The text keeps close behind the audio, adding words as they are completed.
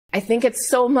I think it's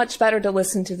so much better to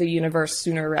listen to the universe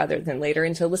sooner rather than later,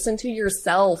 and to listen to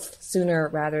yourself sooner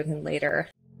rather than later.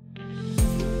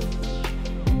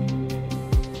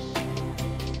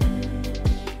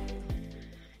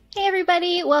 Hey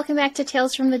everybody, welcome back to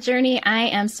Tales from the Journey. I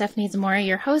am Stephenie Zamora,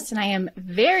 your host, and I am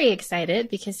very excited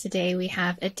because today we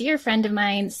have a dear friend of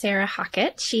mine, Sarah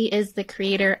Hockett. She is the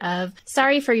creator of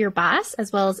Sorry for Your Boss,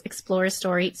 as well as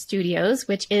ExploraSTOry Studios,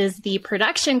 which is the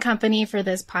production company for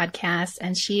this podcast.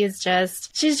 And she's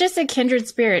just a kindred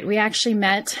spirit. We actually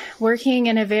met working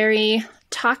in a very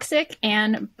toxic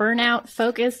and burnout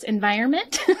focused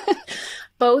environment.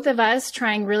 Both of us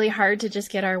trying really hard to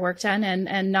just get our work done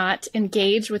and not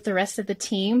engage with the rest of the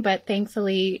team. But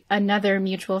thankfully, another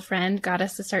mutual friend got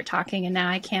us to start talking. And now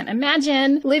I can't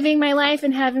imagine living my life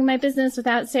and having my business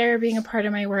without Sarah being a part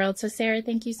of my world. So Sarah,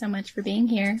 thank you so much for being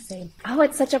here. Oh,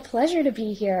 it's such a pleasure to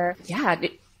be here. Yeah. Do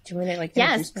you want to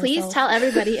Yes, please tell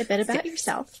everybody a bit about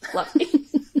yourself. Lovely.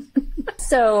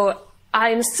 So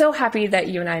I'm so happy that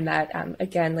you and I met.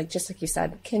 Again, just like you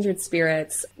said, kindred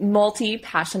spirits,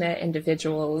 multi-passionate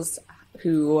individuals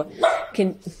who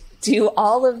can do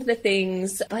all of the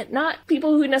things, but not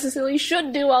people who necessarily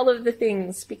should do all of the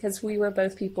things, because we were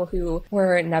both people who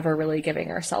were never really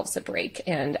giving ourselves a break.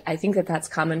 And I think that that's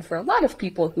common for a lot of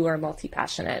people who are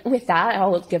multi-passionate. With that,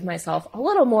 I'll give myself a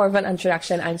little more of an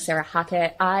introduction. I'm Sarah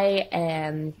Hockett. I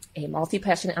am a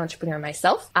multi-passionate entrepreneur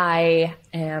myself. I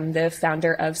am the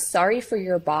founder of Sorry for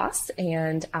Your Boss,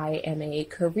 and I am a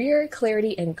career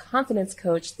clarity and confidence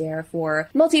coach there for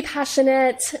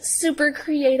multi-passionate, super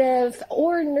creative,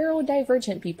 or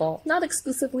neurodivergent people. Not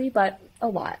exclusively, but a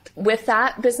lot. With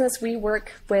that business, we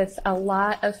work with a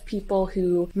lot of people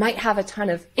who might have a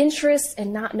ton of interests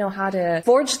and not know how to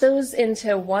forge those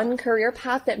into one career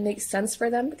path that makes sense for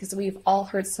them, because we've all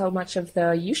heard so much of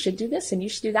the you should do this and you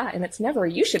should do that, and it's never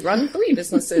you should run 3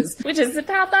 businesses, which is the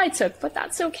path I took, but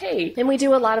that's okay. And we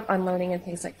do a lot of unlearning and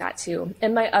things like that too.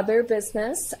 In my other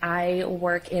business, I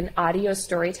work in audio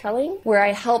storytelling, where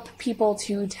I help people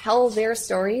to tell their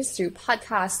stories through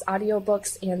podcasts,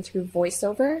 audiobooks, and through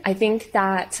voiceover. I think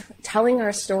that telling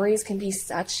our stories can be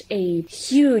such a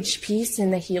huge piece in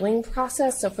the healing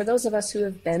process. So for those of us who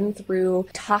have been through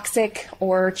toxic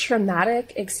or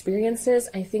traumatic experiences,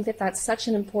 I think that that's such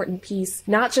an important piece,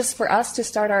 not just for us to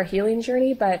start our healing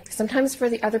journey, but sometimes for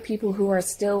the other people who are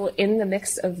still in the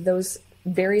mix of those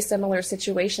very similar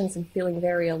situations and feeling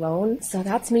very alone. So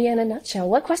that's me in a nutshell.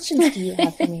 What questions do you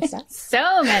have for me, Seth?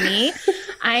 So many.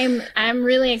 I'm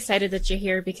really excited that you're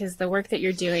here, because the work that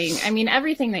you're doing,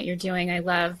 everything that you're doing, I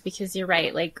love, because you're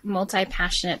right,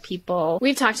 multi-passionate people.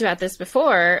 We've talked about this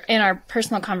before in our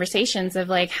personal conversations of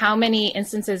how many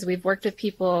instances we've worked with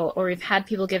people, or we've had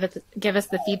people give us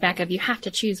the feedback of, you have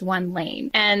to choose one lane.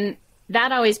 And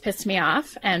that always pissed me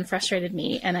off and frustrated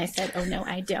me. And I said, oh, no,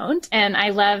 I don't. And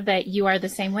I love that you are the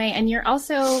same way. And you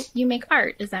make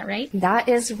art. Is that right? That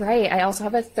is right. I also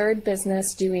have a third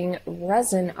business doing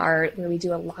resin art, where we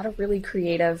do a lot of really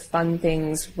creative, fun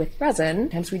things with resin.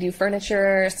 Sometimes we do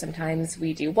furniture. Sometimes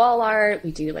we do wall art.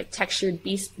 We do textured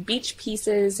beach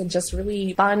pieces, and just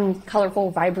really fun,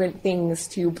 colorful, vibrant things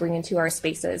to bring into our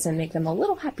spaces and make them a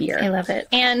little happier. I love it.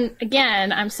 And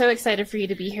again, I'm so excited for you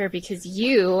to be here, because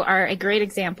you are a great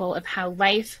example of how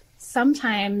life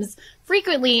sometimes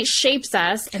frequently shapes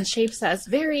us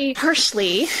very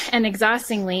harshly and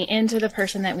exhaustingly into the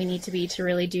person that we need to be to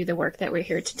really do the work that we're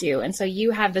here to do. And so you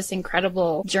have this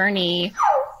incredible journey.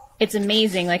 It's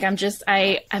amazing.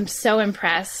 I'm so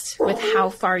impressed with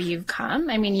how far you've come.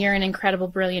 You're an incredible,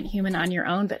 brilliant human on your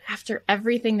own, but after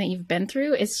everything that you've been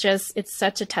through, it's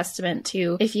such a testament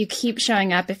to, if you keep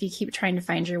showing up, if you keep trying to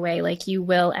find your way, you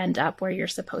will end up where you're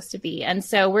supposed to be. And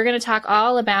so we're going to talk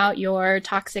all about your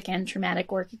toxic and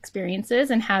traumatic work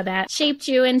experiences and how that shaped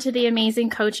you into the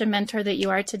amazing coach and mentor that you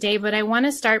are today. But I want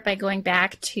to start by going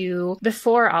back to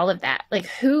before all of that.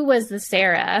 Who was the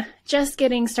Sarah just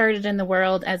getting started in the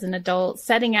world as an adult,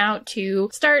 setting out to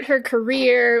start her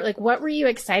career? What were you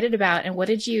excited about, and what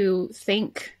did you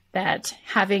think that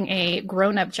having a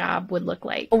grown-up job would look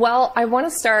like? Well, I want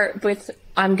to start with,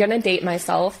 I'm going to date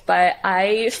myself, but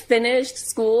I finished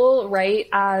school right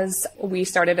as we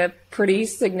started a pretty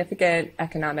significant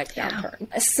economic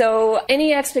downturn. So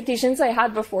any expectations I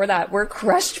had before that were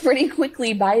crushed pretty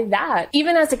quickly by that.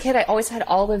 Even as a kid, I always had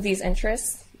all of these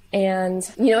interests. And,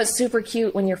 it's super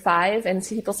cute when you're 5 and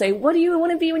people say, what do you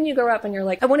want to be when you grow up? And you're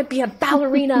like, I want to be a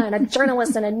ballerina and a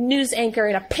journalist and a news anchor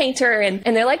and a painter. And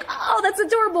they're like, oh, that's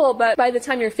adorable. But by the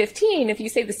time you're 15, if you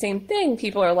say the same thing,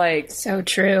 people are like, so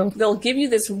true. They'll give you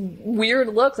this weird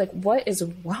look what is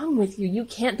wrong with you? You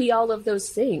can't be all of those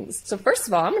things. So first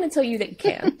of all, I'm going to tell you that you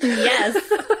can. Yes.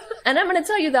 And I'm going to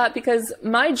tell you that because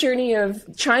my journey of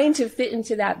trying to fit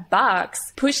into that box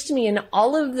pushed me in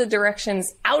all of the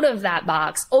directions out of that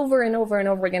box over and over and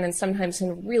over again, and sometimes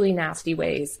in really nasty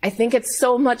ways. I think it's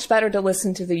so much better to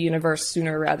listen to the universe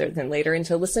sooner rather than later, and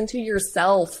to listen to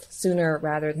yourself sooner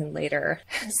rather than later.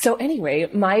 So anyway,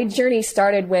 my journey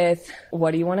started with,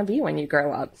 what do you want to be when you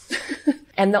grow up?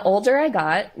 And the older I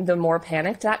got, the more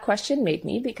panicked that question made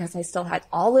me, because I still had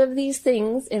all of these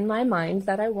things in my mind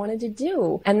that I wanted to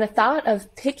do. And the thought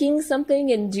of picking something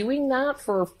and doing that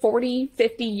for 40,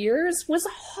 50 years was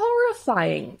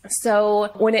horrifying.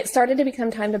 So when it started to become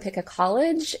time to pick a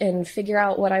college and figure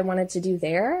out what I wanted to do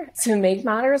there, to make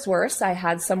matters worse, I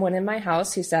had someone in my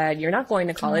house who said, you're not going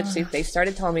to college. So they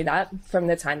started telling me that from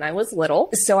the time I was little.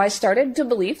 So I started to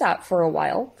believe that for a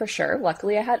while, for sure.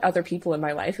 Luckily, I had other people in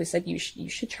my life who said, you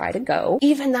should try to go.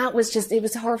 Even that was just, it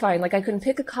was horrifying. Like, I couldn't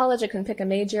pick a college. I couldn't pick a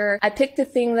major. I picked the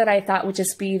thing that I thought would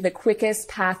just be the quickest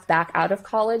path back out of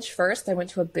college first. I went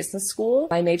to a business school.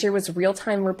 My major was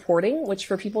real-time reporting, which,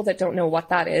 for people that don't know what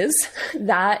that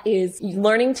is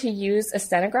learning to use a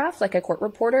stenograph like a court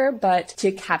reporter, but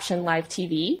to caption live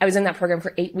TV. I was in that program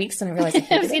for 8 weeks and I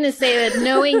realized I was going to say that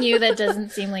knowing you, that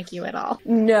doesn't seem like you at all.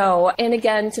 No. And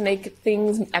again, to make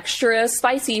things extra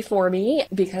spicy for me,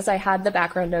 because I had the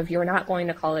background of, you're not going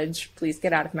to college, please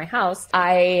get out of my house,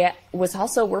 I was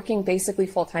also working basically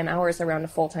full-time hours around a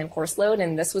full-time course load.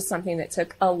 And this was something that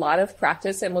took a lot of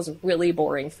practice and was really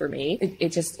boring for me.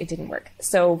 It didn't work.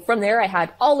 So from there, I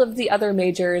had all of the other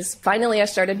majors. Finally, I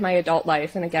started my adult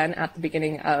life. And again, at the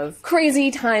beginning of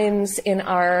crazy times in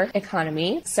our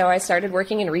economy. So I started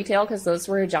working in retail because those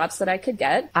were jobs that I could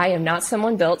get. I am not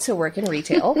someone built to work in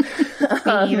retail. Me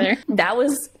either. That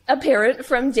was apparent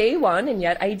from day one, and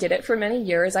yet I did it for many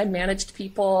years. I managed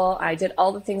people. I did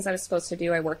all the things I was supposed to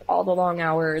do. I worked all the long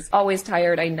hours, always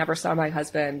tired. I never saw my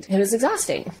husband. It was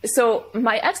exhausting. So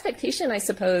my expectation, I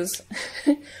suppose,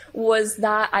 was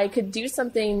that I could do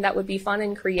something that would be fun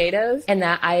and creative and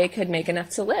that I could make enough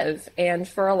to live. And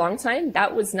for a long time,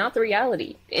 that was not the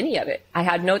reality, any of it. I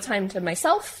had no time to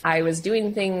myself. I was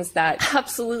doing things that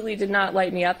absolutely did not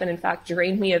light me up and in fact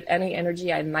drained me of any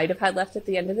energy I might have had left at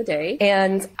the end of the day.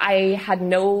 And I had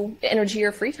no energy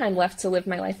or free time left to live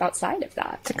my life outside of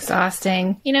that. It's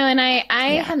exhausting. You know, and I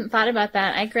hadn't thought about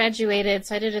that. I graduated,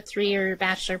 so I did a 3-year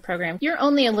bachelor program. You're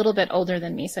only a little bit older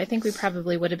than me, so I think we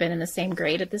probably would have been in the same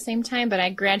grade at the same time, but I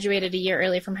graduated a year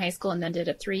early from high school and then did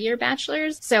a 3-year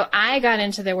bachelor's. So I got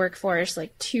into the workforce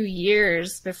like 2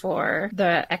 years before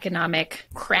the economic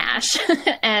crash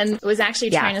and was actually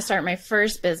trying to start my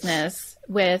first business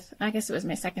with, I guess it was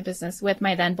my second business, with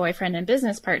my then boyfriend and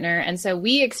business partner. And so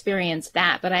we experienced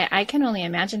that, but I can only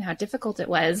imagine how difficult it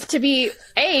was to be,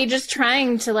 just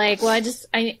trying to like, well,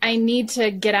 I need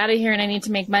to get out of here and I need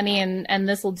to make money and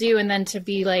this will do. And then to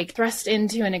be like thrust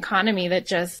into an economy that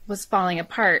just was falling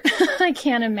apart. I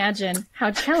can't imagine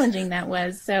how challenging that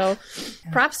was. So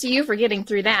props to you for getting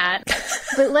through that.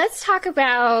 But let's talk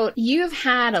about, you've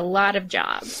had a lot of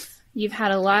jobs. You've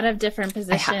had a lot of different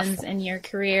positions in your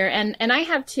career, and I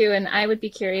have too, and I would be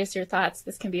curious your thoughts.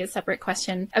 This can be a separate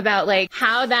question about like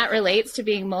how that relates to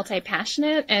being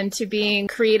multi-passionate and to being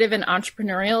creative and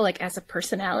entrepreneurial, like as a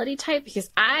personality type, because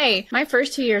my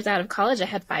first 2 years out of college, I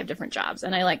had 5 different jobs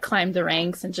and I like climbed the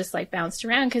ranks and just like bounced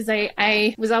around because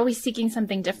I was always seeking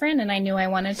something different and I knew I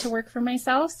wanted to work for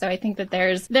myself. So I think that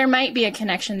there might be a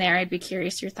connection there. I'd be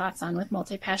curious your thoughts on with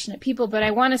multi-passionate people, but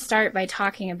I want to start by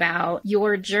talking about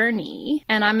your journey.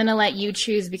 And I'm going to let you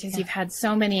choose because you've had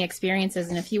so many experiences.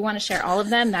 And if you want to share all of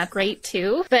them, that's great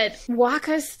too. But walk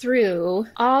us through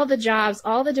all the jobs,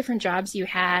 all the different jobs you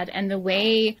had and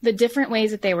the different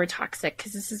ways that they were toxic.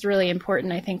 Because this is really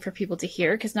important, I think, for people to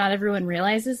hear because not everyone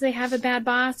realizes they have a bad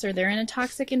boss or they're in a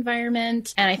toxic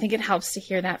environment. And I think it helps to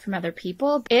hear that from other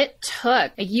people.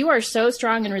 You are so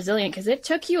strong and resilient because it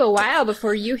took you a while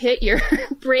before you hit your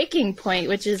breaking point,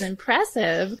 which is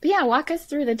impressive. But yeah, walk us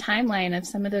through the timeline of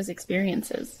some of those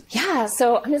experiences. Yeah,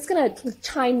 so I'm just going to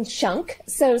time chunk.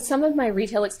 So some of my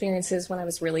retail experiences when I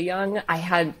was really young, I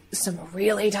had some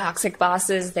really toxic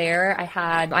bosses there.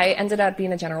 I ended up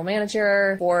being a general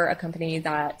manager for a company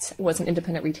that was an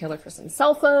independent retailer for some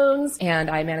cell phones, and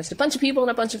I managed a bunch of people in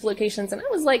a bunch of locations, and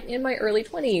I was like in my early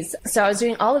 20s. So I was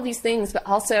doing all of these things, but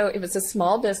also it was a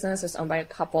small business. It was owned by a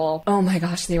couple. Oh my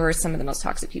gosh, they were some of the most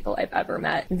toxic people I've ever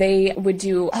met. They would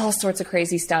do all sorts of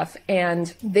crazy stuff,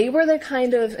 and they were the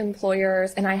kind of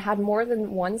employers, and I had more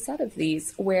than one set of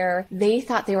these, where they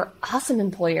thought they were awesome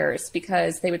employers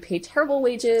because they would pay terrible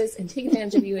wages and take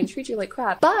advantage of you and treat you like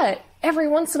crap. But every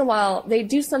once in a while, they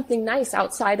do something nice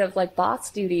outside of like boss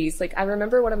duties. Like I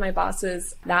remember one of my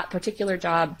bosses, that particular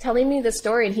job, telling me the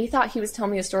story, and he thought he was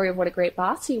telling me a story of what a great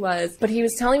boss he was, but he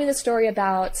was telling me the story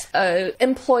about an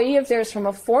employee of theirs from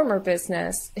a former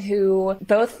business who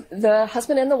both the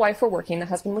husband and the wife were working. The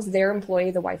husband was their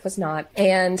employee, the wife was not.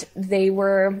 And they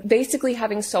were basically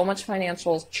having so much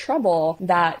financial trouble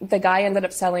that the guy ended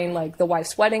up selling like the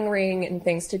wife's wedding ring and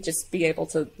things to just be able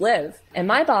to live. And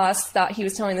my boss thought he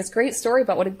was telling this great story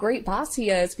about what a great boss he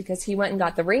is because he went and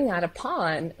got the ring at a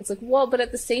pawn. It's like, well, but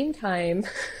at the same time,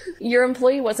 your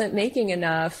employee wasn't making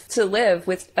enough to live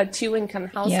with a 2-income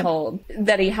household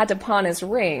that he had to pawn his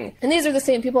ring. And these are the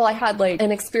same people. I had like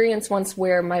an experience once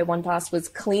where my one boss was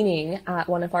cleaning at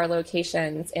one of our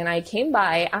locations, and I came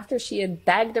by after she had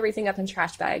bagged everything up in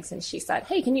trash bags, and she said,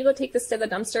 hey, can you go take this to the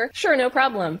dumpster? Sure, no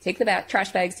problem. Take the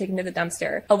trash bags, take them to the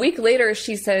dumpster. A week later,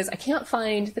 she says, I can't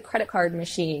find the credit card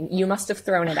machine. You must have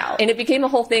thrown it out. And it became a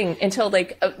whole thing until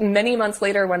like many months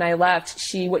later when I left,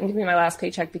 she wouldn't give me my last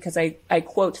paycheck because I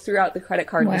quote, threw out the credit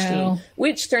card machine,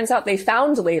 which turns out they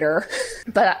found later.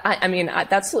 But I mean,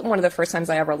 that's one of the first times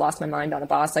I ever lost my mind on a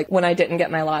boss. Like when I didn't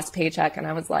get my last paycheck and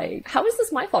I was like, how is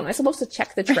this my fault? Am I supposed to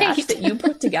check the trash that you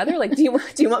put together? Like, do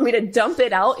you want me to dump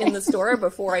it out in the store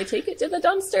before I take it to the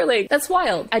dumpster? Like, that's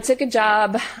wild. I took a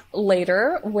job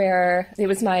later where it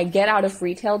was my get out of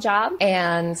retail job,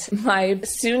 and my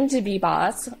soon to be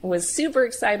boss was super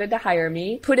excited to hire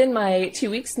me, put in my 2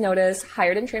 weeks notice,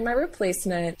 hired and trained my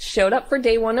replacement, showed up for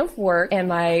day one of work, and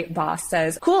my boss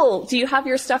says, cool, do you have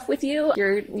your stuff with you?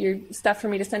 Your stuff for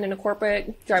me to send in a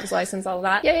corporate, driver's license, all of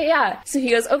that? Yeah. So he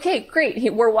goes, okay,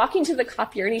 great. We're walking to the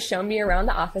copier and he's showing me around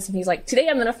the office and he's like, today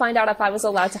I'm going to find out if I was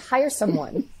allowed to hire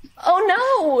someone.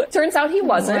 Oh no! Turns out he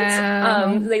wasn't.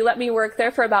 Wow. They let me work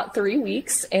there for about 3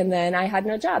 weeks, and then I had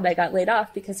no job. I got laid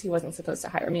off because he wasn't supposed to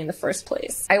hire me in the first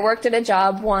place. I worked at a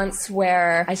job once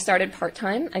where I started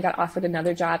part-time. I got offered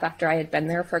another job after I had been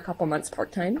there for a couple months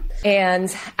part-time.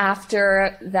 And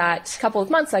after that couple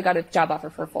of months, I got a job offer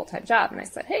for a full-time job. And I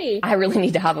said, hey, I really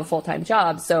need to have a full-time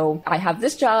job. So I have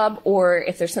this job, or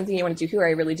if there's something you want to do here,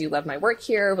 I really do love my work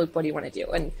here. What do you want to do?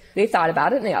 And they thought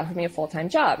about it and they offered me a full-time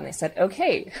job. And they said,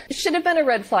 okay. It should have been a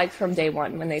red flag from day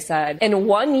one when they said, in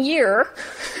 1 year,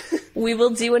 we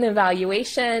will do an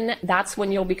evaluation. That's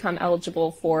when you'll become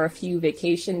eligible for a few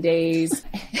vacation days.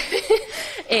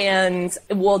 And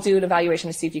we'll do an evaluation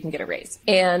to see if you can get a raise.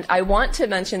 And I want to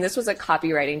mention this was a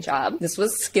copywriting job. This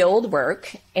was skilled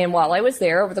work. And while I was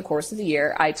there over the course of the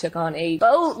year, I took on a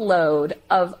boatload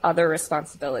of other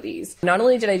responsibilities. Not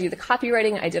only did I do the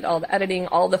copywriting, I did all the editing,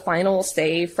 all the final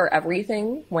say for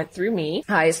everything went through me.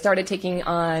 I started taking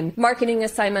on marketing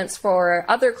assignments for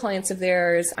other clients of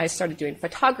theirs. I started doing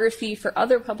photography for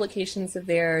other publications of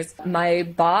theirs. My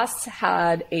boss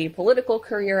had a political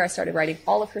career. I started writing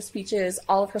all of her speeches,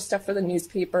 all of her stuff for the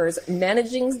newspapers,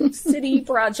 managing city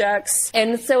projects.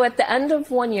 And so at the end of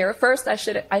 1 year, first I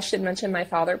should mention my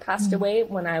father passed away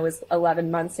when I was 11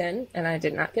 months in, and I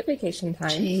did not get vacation time.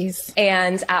 Jeez.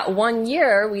 And at 1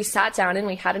 year, we sat down and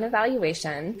we had an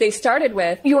evaluation. They started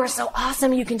with, you are so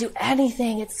awesome. You can do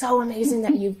anything. It's so amazing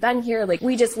that you've been here. Like,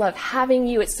 we just love having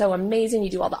you. It's so amazing.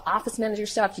 You do all the office manager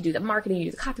stuff. You do the marketing. You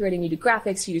do the copywriting. You do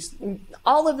graphics. You do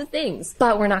all of the things.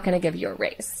 But we're not going to give you a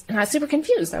raise. And I was super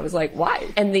confused. I was like, why?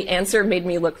 And the answer made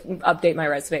me update my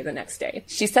resume the next day.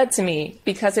 She said to me,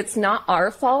 because it's not our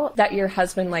fault that your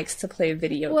husband likes to play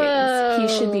video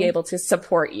games. He should be able to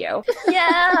support you.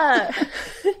 Yeah.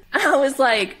 I was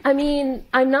like, I mean,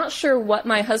 I'm not sure what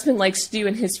my husband likes to do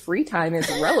in his free time is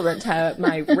relevant to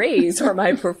my raise or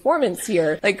my performance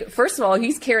here. Like, first of all,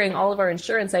 he's carrying all of our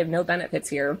insurance. I have no benefits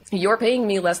here. You're paying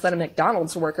me less than a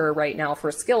McDonald's worker right now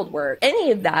for skilled work.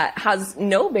 Any of that has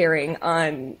no bearing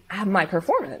on my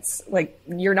performance. Like,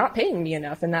 you're not paying me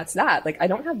enough, and that's that. Like, I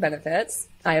don't have benefits.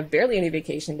 I have barely any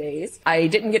vacation days. I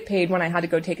didn't get paid when I had to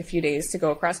go take a few days to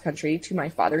go across country to my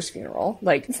father's funeral.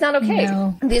 Like, it's not okay.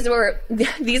 No.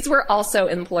 These were also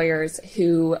employers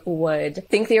who would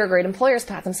think they were great employers,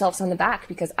 pat themselves on the back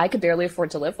because I could barely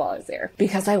afford to live while I was there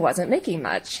because I wasn't making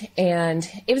much. And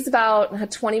it was about a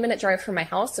 20-minute drive from my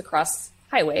house across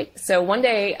highway. So one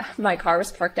day my car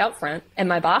was parked out front and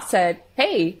my boss said,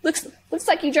 hey, looks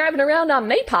like you're driving around on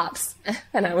Maypops.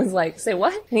 And I was like, say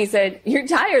what? And he said, your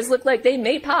tires look like they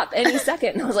may pop any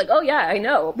second. And I was like, oh yeah, I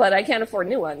know, but I can't afford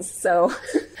new ones. So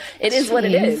it is what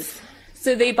it is.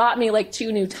 So they bought me like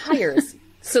 2 new tires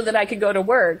so that I could go to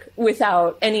work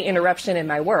without any interruption in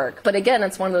my work. But again,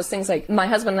 it's one of those things like my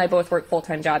husband and I both work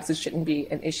full-time jobs. It shouldn't be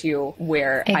an issue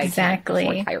where I can't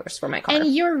afford tires for my car.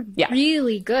 And you're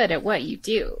really good at what you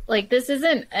do. Like, this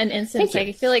isn't an instance. Like,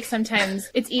 I feel like sometimes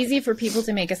it's easy for people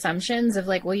to make assumptions of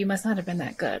like, well, you must not have been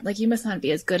that good. Like, you must not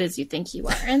be as good as you think you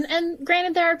are. And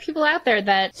granted, there are people out there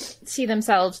that see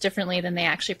themselves differently than they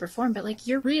actually perform, but like,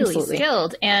 you're really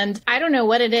skilled. And I don't know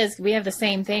what it is. We have the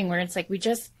same thing where it's like,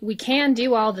 we can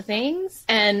do all the things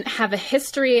and have a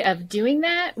history of doing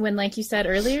that when, like you said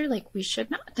earlier, like, we should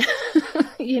not,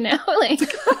 you know, like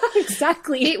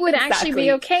exactly. It would actually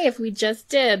be okay if we just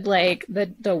did like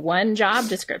the one job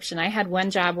description. I had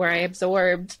one job where I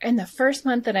absorbed in the first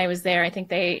month that I was there. I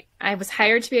think I was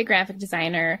hired to be a graphic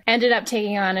designer, ended up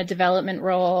taking on a development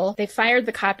role. They fired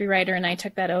the copywriter and I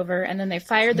took that over. And then they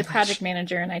fired the project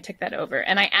manager and I took that over.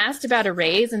 And I asked about a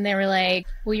raise and they were like,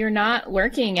 well, you're not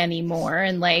working anymore.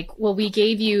 And like, well, we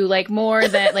gave you like more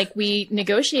that like we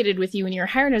negotiated with you when you were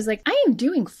hired. I was like, I am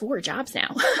doing 4 jobs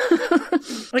now.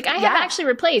 Like I have actually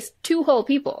replaced 2 whole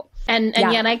people. And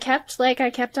yet I kept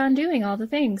on doing all the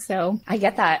things. So I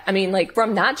get that. I mean, like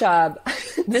from that job,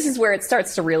 this is where it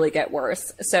starts to really get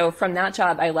worse. So from that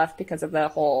job, I left because of the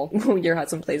whole your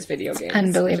husband plays video games.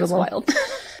 Unbelievable. Wild.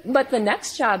 But the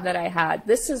next job that I had,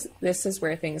 this is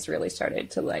where things really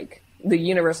started to like, the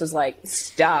universe was like,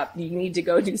 stop, you need to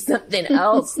go do something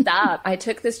else. Stop. I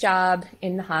took this job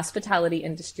in the hospitality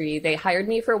industry. They hired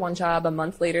me for one job. A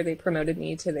month later, they promoted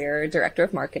me to their director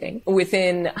of marketing.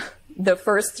 Within the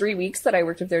first 3 weeks that I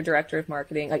worked with their director of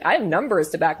marketing, like I have numbers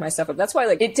to back my stuff up. That's why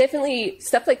like it definitely,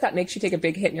 stuff like that makes you take a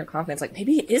big hit in your confidence. Like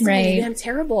maybe it is me, maybe I'm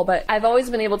terrible, but I've always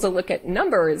been able to look at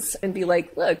numbers and be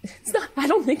like, look, it's not, I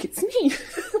don't think it's me.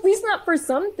 At least not for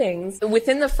some things.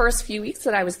 Within the first few weeks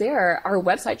that I was there, our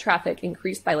website traffic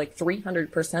increased by like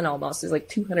 300% almost. There's like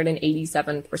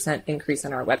 287% increase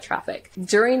in our web traffic.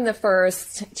 During the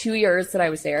first 2 years that I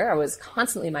was there, I was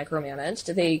constantly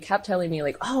micromanaged. They kept telling me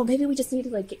like, oh, maybe we just need to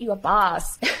like get you a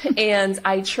boss. And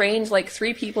I trained like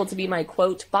 3 people to be my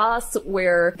quote boss,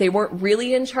 where they weren't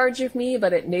really in charge of me,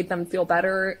 but it made them feel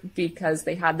better because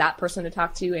they had that person to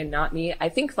talk to and not me. I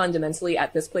think fundamentally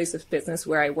at this place of business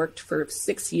where I worked for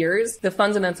 6 years, the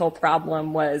fundamental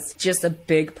problem was just a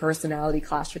big personality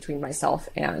clash between myself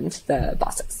and the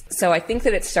bosses. So I think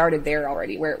that it started there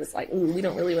already, where it was like, ooh, we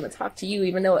don't really want to talk to you,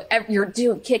 even though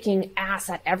you're kicking ass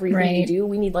at everything you do.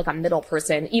 We need like a middle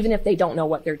person, even if they don't know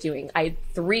what they're doing. I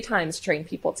 3 times trained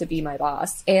people to be my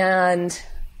boss. And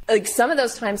like some of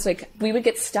those times, like we would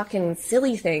get stuck in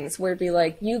silly things where it'd be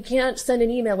like, you can't send an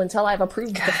email until I've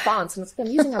approved the fonts. And it's like,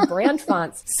 I'm using our brand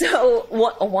fonts. So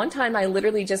one time I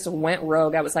literally just went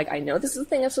rogue. I was like, I know this is the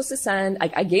thing I'm supposed to send.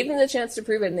 I gave them the chance to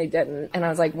prove it and they didn't. And I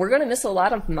was like, we're going to miss a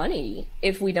lot of money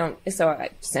if we don't. So I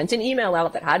sent an email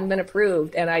out that hadn't been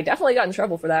approved. And I definitely got in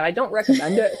trouble for that. I don't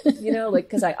recommend it, you know, like,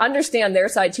 cause I understand their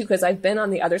side too, cause I've been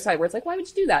on the other side where it's like, why would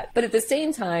you do that? But at the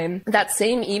same time, that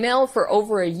same email for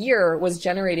over a year was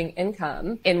generating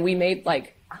income, and we made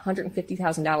like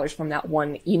 $150,000 from that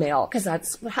one email, because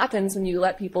that's what happens when you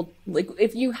let people, like,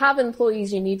 if you have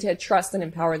employees, you need to trust and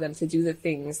empower them to do the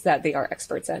things that they are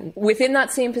experts in. Within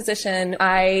that same position,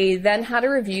 I then had a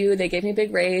review. They gave me a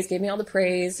big raise, gave me all the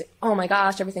praise. Oh my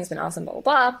gosh, everything's been awesome, blah, blah,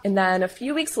 blah. And then a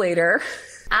few weeks later,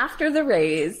 after the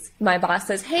raise, my boss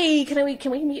says, hey, can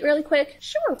we meet really quick?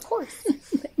 Sure, of course.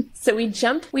 So we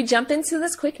jump into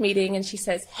this quick meeting and she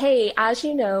says, hey, as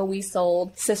you know, we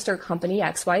sold sister company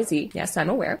XYZ. Yes, I'm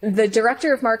aware. The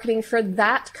director of marketing for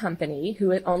that company,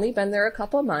 who had only been there a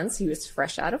couple of months, he was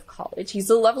fresh out of college. He's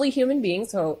a lovely human being,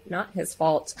 so not his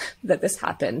fault that this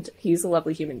happened. He's a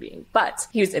lovely human being, but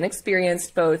he was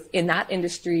inexperienced both in that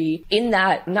industry, in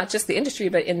that, not just the industry,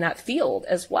 but in that field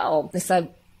as well. They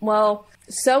said, well,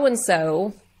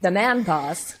 so-and-so, the man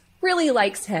boss, really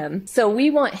likes him. So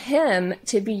we want him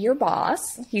to be your boss.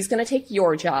 He's going to take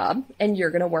your job and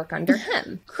you're going to work under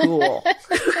him. Cool.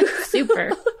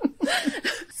 Super.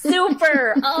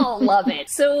 Super. Oh, love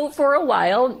it. So for a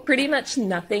while, pretty much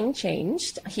nothing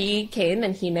changed. He came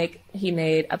and he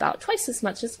made about twice as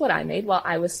much as what I made while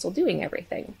I was still doing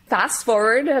everything. Fast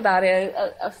forward about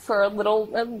a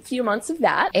few months of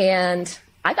that, and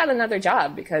I got another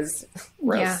job because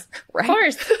right? Of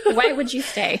course. Why would you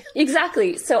stay?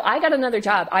 Exactly. So I got another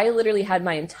job. I literally had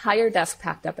my entire desk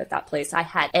packed up at that place. I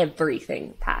had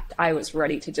everything packed. I was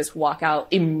ready to just walk out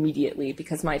immediately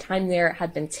because my time there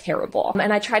had been terrible.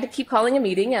 And I tried to keep calling a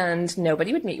meeting and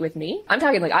nobody would meet with me. I'm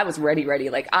talking like I was ready.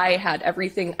 Like I had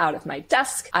everything out of my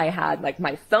desk. I had like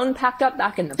my phone packed up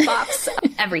back in the box,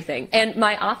 everything. And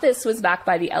my office was back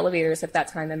by the elevators at that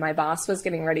time. And my boss was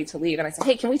getting ready to leave. And I said,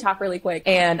 hey, can we talk really quick?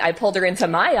 And I pulled her into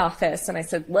my office and I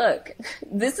said, look,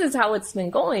 this is how it's been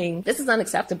going. This is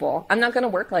unacceptable. I'm not going to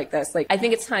work like this. Like, I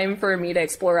think it's time for me to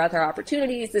explore other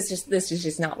opportunities. This is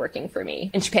just not working for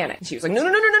me. And she panicked. She was like,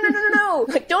 no.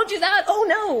 Like, don't do that. Oh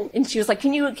no. And she was like,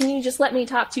 can you just let me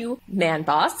talk to man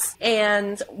boss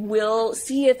and we'll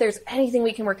see if there's anything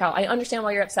we can work out. I understand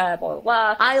why you're upset, blah, blah,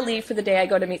 blah. I leave for the day. I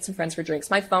go to meet some friends for drinks.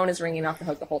 My phone is ringing off the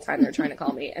hook the whole time they're trying to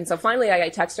call me. And so finally I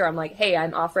text her. I'm like, hey,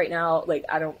 I'm off right now. Like,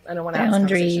 I don't want to have this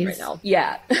conversation right now.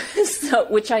 Yeah. So,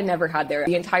 which I never had there.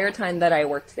 The entire time that I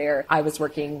worked there, I was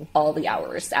working all the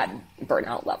hours at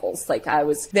burnout levels. Like I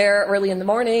was there early in the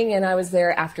morning and I was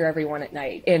there after everyone at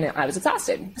night and I was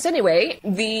exhausted. So anyway,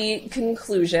 the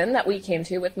conclusion that we came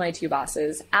to with my two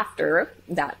bosses after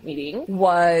that meeting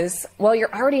was, well,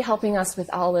 you're already helping us with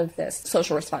all of this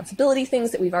social responsibility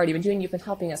things that we've already been doing. You've been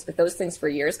helping us with those things for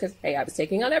years because, hey, I was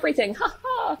taking on everything. Ha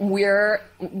ha. We're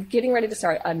getting ready to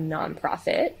start a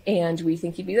nonprofit and we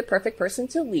think you'd be the perfect person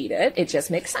to lead it. It just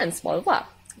makes sense, blah, blah, blah.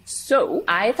 So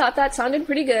I thought that sounded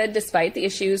pretty good despite the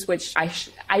issues, which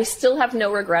I still have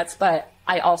no regrets, but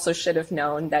I also should have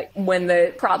known that when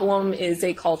the problem is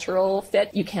a cultural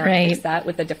fit, you can't fix that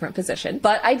with a different position.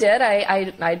 But I did.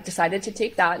 I decided to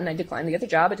take that and I declined the other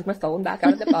job. I took my phone back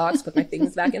out of the box, put my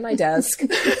things back in my desk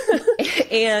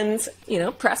and,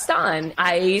 pressed on.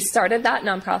 I started that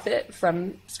nonprofit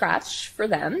from scratch for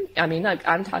them. I mean,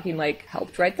 I'm talking like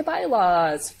helped write the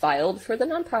bylaws, filed for the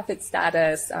nonprofit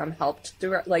status, helped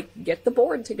get the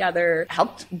board together,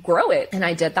 helped grow it. And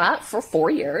I did that for 4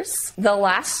 years. The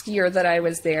last year that I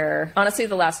was there, honestly,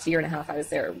 the last year and a half I was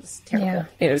there was terrible.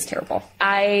 Yeah. It was terrible.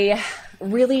 I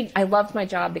loved my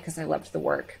job because I loved the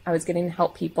work. I was getting to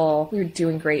help people. We were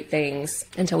doing great things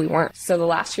until we weren't. So the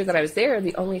last year that I was there,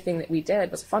 the only thing that we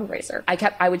did was a fundraiser.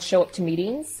 I would show up to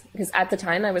meetings because at the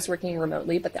time I was working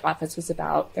remotely, but the office was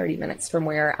about 30 minutes from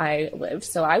where I lived.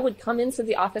 So I would come into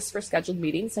the office for scheduled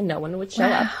meetings and no one would show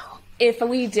up. If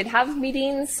we did have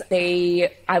meetings,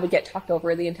 I would get talked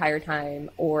over the entire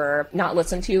time or not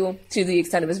listened to the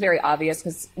extent it was very obvious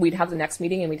because we'd have the next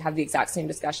meeting and we'd have the exact same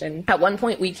discussion. At one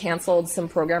point, we canceled some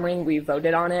programming. We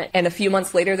voted on it. And a few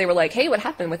months later, they were like, hey, what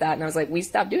happened with that? And I was like, we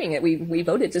stopped doing it. We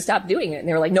voted to stop doing it. And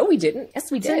they were like, no, we didn't.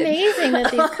 Yes, we did. It's amazing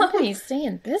that these companies stay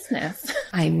in business.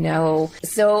 I know.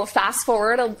 So fast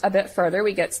forward a bit further,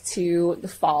 we get to the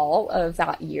fall of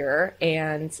that year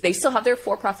and they still have their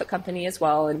for-profit company as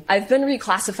well. And I've been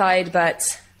reclassified,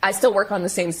 but I still work on the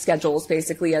same schedules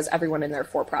basically as everyone in their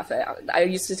for-profit. I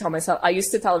used to tell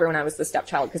everyone I was the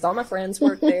stepchild because all my friends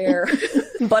worked there,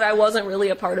 but I wasn't really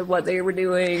a part of what they were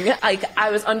doing.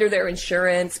 I was under their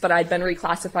insurance, but I'd been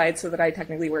reclassified so that I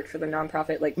technically worked for the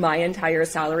nonprofit. Like my entire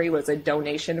salary was a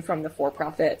donation from the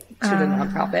for-profit to the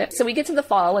nonprofit. So we get to the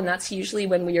fall and that's usually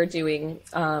when we are doing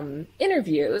annual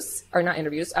reviews.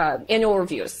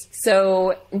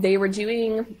 So they were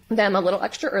doing them a little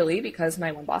extra early because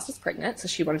my one boss was pregnant. So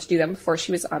she wanted to do them before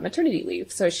she was on maternity leave.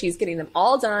 So she's getting them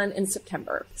all done in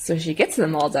September. So she gets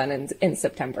them all done in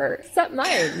September, except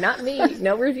mine, not me.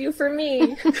 No review for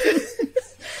me.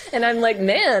 And I'm like,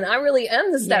 man, I really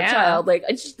am the stepchild.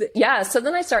 So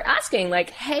then I start asking like,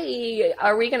 hey,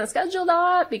 are we going to schedule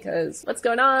that? Because what's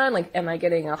going on? Like, am I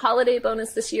getting a holiday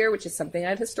bonus this year? Which is something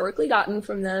I've historically gotten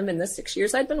from them in the 6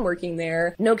 years I've been working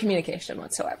there. No communication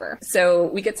whatsoever. So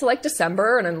we get to like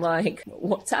December and I'm like,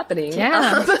 what's happening?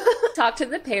 Yeah. Talk to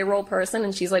the payroll person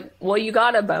and she's like, well, you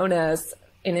got a bonus.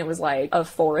 And it was like a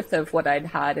fourth of what I'd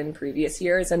had in previous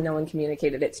years. And no one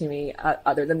communicated it to me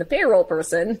other than the payroll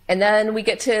person. And then we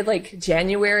get to like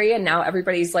January and now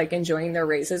everybody's like enjoying their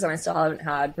raises and I still haven't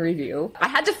had a review. I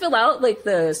had to fill out like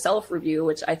the self-review,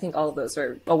 which I think all of those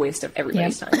are a waste of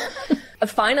everybody's time.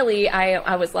 Finally,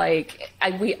 I was like,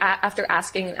 after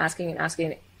asking and asking and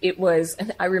asking, it was,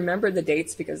 and I remember the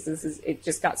dates because it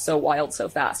just got so wild so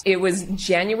fast. It was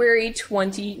January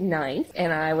 29th.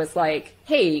 And I was like,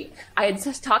 hey, I had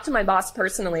just talked to my boss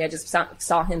personally. I just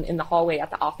saw him in the hallway at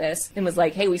the office and was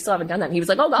like, hey, we still haven't done that. And he was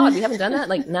like, oh God, we haven't done that?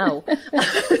 Like, no.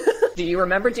 Do you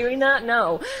remember doing that?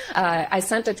 No. I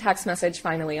sent a text message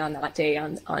finally on that day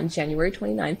on January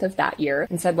 29th of that year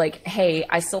and said like, hey,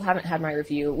 I still haven't had my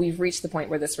review. We've reached the point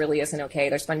where this really isn't okay.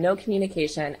 There's been no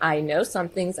communication. I know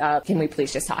something's up. Can we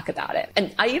please just talk about it?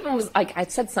 And I even was like, I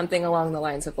said something along the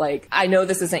lines of like, I know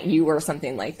this isn't you or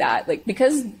something like that. Like,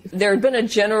 because there had been a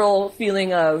general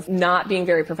feeling of not being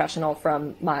very professional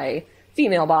from my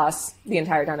female boss the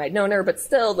entire time I'd known her, but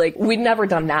still, like, we'd never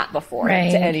done that before to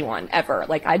anyone ever.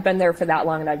 Like, I'd been there for that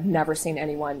long and I've never seen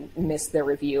anyone miss their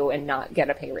review and not get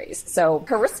a pay raise. So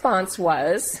her response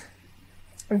was,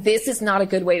 "This is not a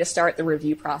good way to start the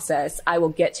review process. I will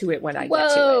get to it when I get to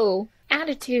it." Whoa,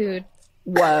 attitude.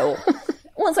 Whoa.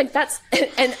 Well, it's like, that's,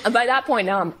 and by that point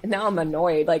now I'm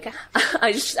annoyed. Like,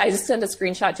 I just sent a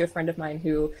screenshot to a friend of mine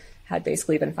who had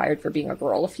basically been fired for being a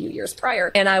girl a few years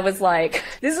prior. And I was like,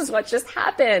 this is what just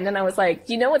happened. And I was like,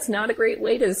 you know, it's not a great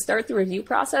way to start the review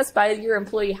process by your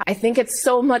employee. I think it's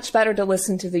so much better to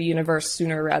listen to the universe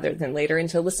sooner rather than later, and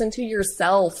to listen to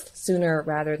yourself sooner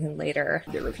rather than later.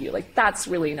 The review, like, that's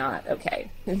really not okay.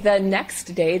 The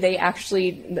next day, they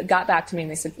actually got back to me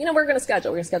and they said, you know, we're going to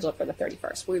schedule it for the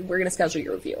 31st. We're going to schedule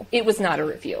your review. It was not a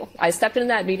review. I stepped into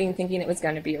that meeting thinking it was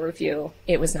going to be a review.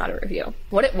 It was not a review.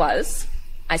 What it was,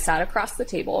 I sat across the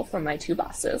table from my two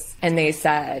bosses and they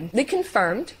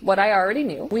confirmed what I already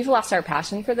knew. We've lost our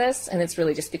passion for this and it's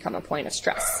really just become a point of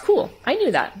stress. Cool. I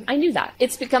knew that.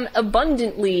 It's become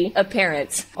abundantly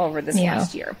apparent over this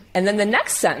last year. And then the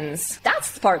next sentence,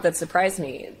 that's the part that surprised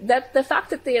me. That the fact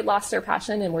that they had lost their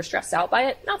passion and were stressed out by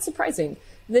it, not surprising.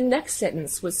 The next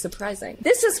sentence was surprising.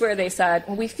 This is where they said,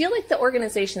 well, we feel like the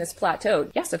organization has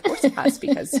plateaued. Yes, of course it has,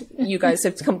 because you guys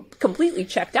have completely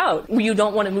checked out. You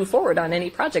don't want to move forward on any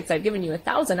projects. I've given you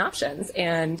 1,000 options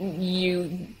and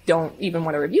you don't even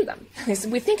want to review them. They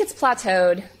said, we think it's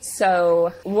plateaued.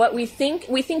 So what we think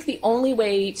the only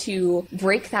way to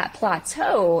break that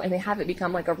plateau and have it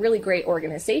become like a really great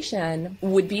organization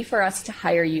would be for us to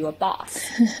hire you a boss.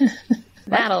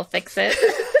 That'll fix it.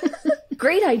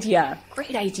 Great idea.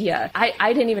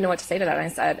 I didn't even know what to say to that. I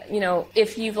said, you know,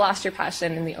 if you've lost your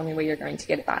passion and the only way you're going to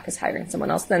get it back is hiring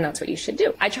someone else, then that's what you should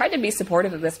do. I tried to be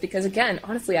supportive of this because, again,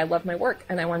 honestly, I love my work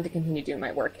and I wanted to continue doing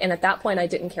my work. And at that point, I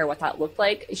didn't care what that looked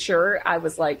like. Sure, I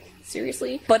was like,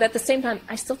 seriously? But at the same time,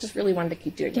 I still just really wanted to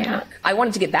keep doing my work. I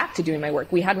wanted to get back to doing my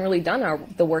work. We hadn't really done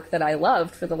the work that I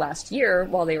loved for the last year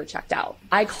while they were checked out.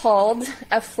 I called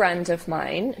a friend of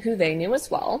mine who they knew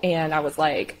as well. And I was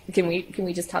like, can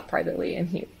we just talk privately? And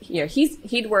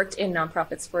he'd worked in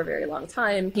nonprofits for a very long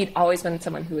time. He'd always been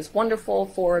someone who was wonderful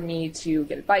for me to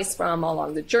get advice from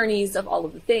along the journeys of all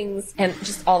of the things, and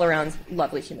just all around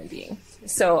lovely human being.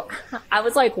 So I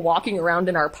was like walking around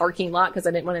in our parking lot because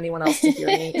I didn't want anyone else to hear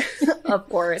me, of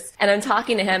course. And I'm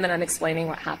talking to him and I'm explaining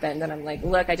what happened. And I'm like,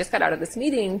 look, I just got out of this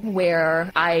meeting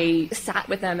where I sat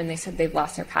with them and they said they've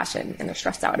lost their passion and they're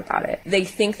stressed out about it. They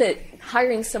think that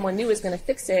hiring someone new is going to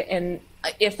fix it. And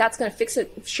if that's going to fix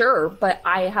it, sure, but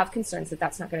I have concerns that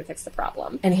that's not going to fix the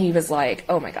problem. And he was like,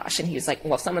 oh my gosh. And he was like,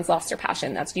 well, if someone's lost their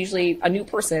passion, that's usually a new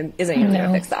person isn't even going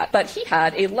to fix that. But he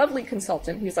had a lovely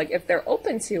consultant who's like, if they're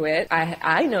open to it,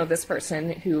 I know this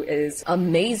person who is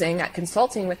amazing at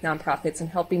consulting with nonprofits and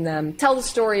helping them tell the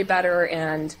story better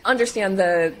and understand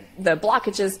the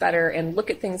blockages better and look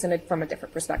at things from a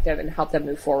different perspective and help them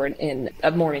move forward in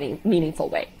a more meaningful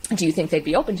way. Do you think they'd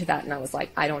be open to that? And I was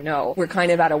like, I don't know. We're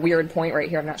kind of at a weird point right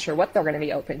here. I'm not sure what they're going to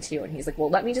be open to. And he's like, well,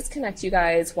 let me just connect you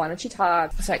guys. Why don't you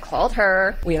talk? So I called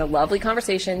her. We had a lovely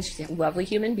conversation. She's a lovely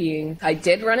human being. I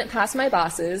did run it past my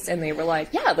bosses and they were like,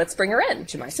 yeah, let's bring her in.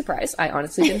 To my surprise, I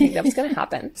honestly didn't think that was going to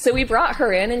happen. So we brought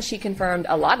her in and she confirmed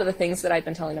a lot of the things that I've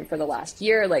been telling them for the last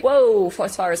year. Like, whoa,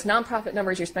 as far as nonprofit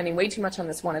numbers, you're spending way too much on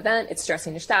this one event. It's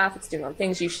stressing your staff. It's doing all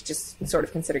things. You should just sort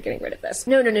of consider getting rid of this.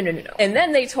 No. And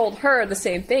then they told her the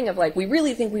same thing of like, we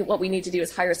really think what we need to do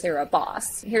is hire Sarah a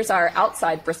boss. Here's our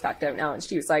outside perspective now. And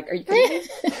she was like, are you kidding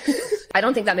me? I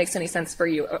don't think that makes any sense for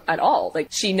you at all. Like,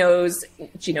 she knows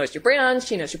your brand,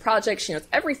 she knows your project, she knows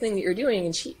everything that you're doing.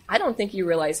 And I don't think you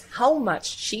realize how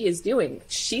much she is doing.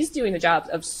 She's doing the jobs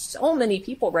of so many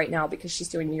people right now because she's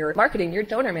doing your marketing, your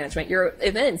donor management, your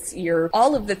events,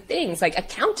 all of the things like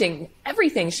accounting,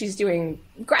 everything. She's doing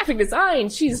graphic design.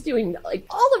 She's doing like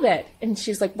all of it. And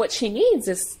she's like, what she needs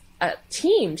is a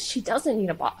team. She doesn't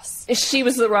need a boss. She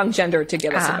was the wrong gender to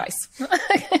give us advice.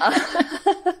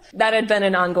 That had been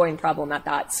an ongoing problem at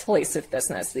that place of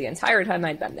business the entire time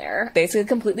I'd been there. Basically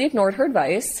completely ignored her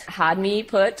advice, had me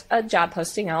put a job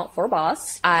posting out for a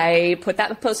boss. I put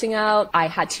that posting out. I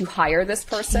had to hire this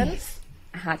person. Jeez.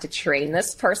 I had to train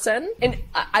this person. And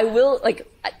I will,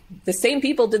 the same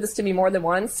people did this to me more than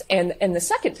once. And the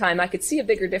second time I could see a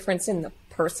bigger difference in the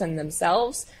person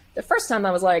themselves The first time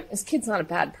I was like, this kid's not a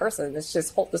bad person. It's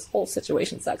just this whole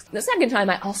situation sucks. The second time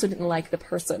I also didn't like the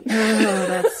person. Oh,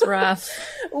 that's rough.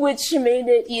 Which made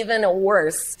it even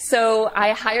worse. So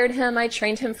I hired him. I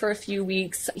trained him for a few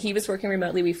weeks. He was working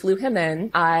remotely. We flew him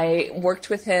in. I worked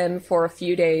with him for a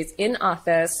few days in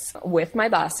office with my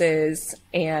bosses.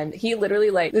 And he literally,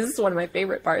 like, this is one of my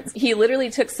favorite parts. He literally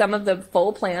took some of the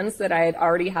full plans that I had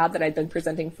already had that I'd been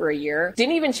presenting for a year.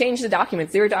 Didn't even change the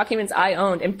documents. They were documents I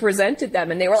owned, and presented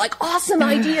them. And they were like, awesome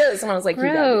ideas. And I was like, you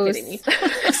gotta be kidding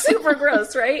me. Super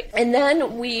gross, right? And then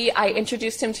I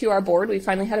introduced him to our board. We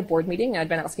finally had a board meeting. I'd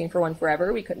been asking for one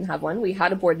forever. We couldn't have one. We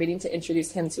had a board meeting to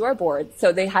introduce him to our board.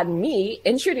 So they had me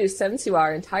introduce him to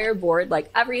our entire board, like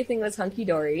everything was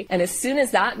hunky-dory. And as soon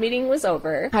as that meeting was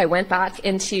over, I went back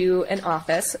into an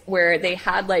office where they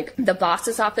had like the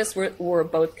boss's office were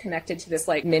both connected to this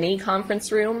like mini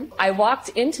conference room. I walked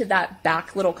into that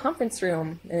back little conference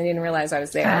room and I didn't realize I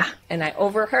was there. And I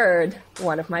overheard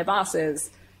one of my bosses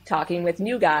talking with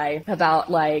new guy about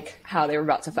like how they were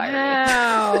about to fire me.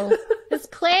 Wow. This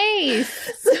place.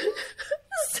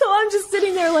 So I'm just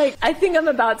sitting there like, I think I'm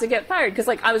about to get fired. Cause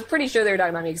like, I was pretty sure they were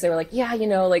talking about me because they were like, yeah, you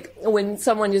know, like when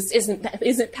someone just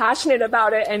isn't passionate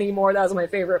about it anymore. That was my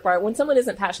favorite part. When someone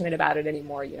isn't passionate about it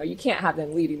anymore, you know, you can't have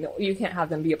them you can't have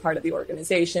them be a part of the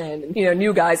organization. And, you know,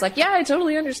 new guys like, yeah, I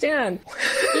totally understand.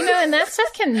 You know, and that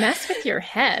stuff can mess with your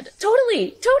head.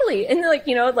 Totally. And like,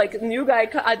 you know, like new guy,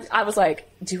 I was like,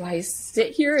 do I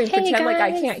sit here and pretend like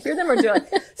I can't hear them or do I?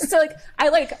 So like,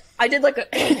 I did like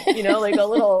a, you know, like a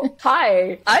little,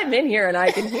 hi, I'm in here and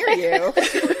I can hear you.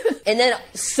 And then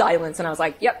silence. And I was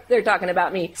like, yep, they're talking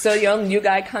about me. So, you know, new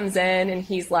guy comes in and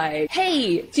he's like,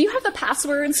 hey, do you have the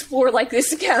passwords for like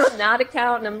this account, that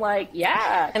account? And I'm like,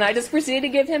 yeah. And I just proceeded to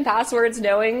give him passwords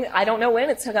knowing I don't know when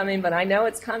it's coming, but I know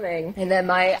it's coming. And then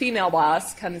my female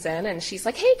boss comes in and she's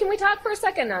like, hey, can we talk for a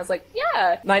second? And I was like,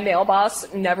 yeah. My male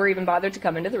boss never even bothered to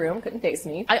come into the room, couldn't face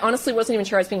me. I honestly wasn't even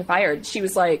sure I was being fired. She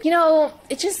was like, you know,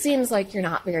 it just seems like you're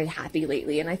not very happy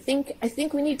lately. And I think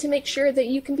we need to make sure that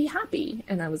you can be happy.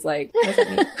 And I was like, what does that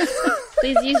mean?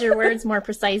 Please use your words more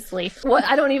precisely. What?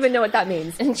 I don't even know what that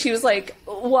means. And she was like,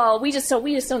 well, we just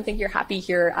don't think you're happy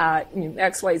here at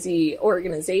XYZ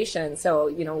organization. So,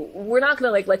 you know, we're not going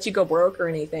to like let you go broke or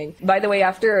anything. By the way,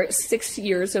 after 6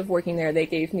 years of working there, they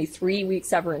gave me 3 weeks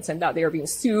severance and thought they were being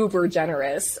super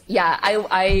generous. Yeah.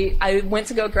 I went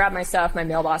to go grab my stuff. My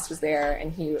mail boss was there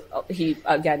and he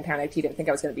again panicked. He didn't think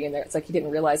I was going to be in there. It's like he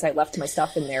didn't realize I left my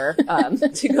stuff in there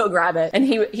to go grab it. And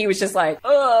he was just like,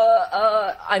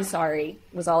 I'm sorry,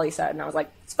 was all he said. And I was like,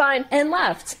 it's fine, and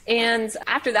left. And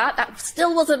after that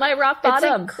still wasn't my rock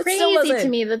bottom. It's like crazy to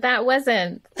me that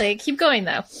wasn't. Like, keep going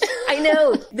though. I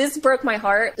know. This broke my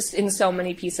heart in so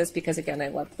many pieces because, again, I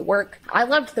loved the work.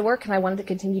 And I wanted to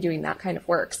continue doing that kind of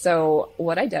work. So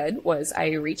what I did was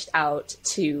I reached out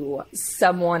to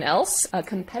someone else, a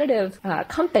competitive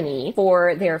company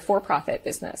for their for-profit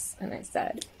business. And I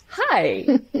said, hi,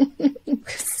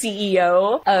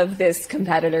 CEO of this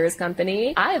competitor's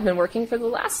company. I have been working for the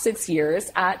last 6 years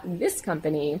at this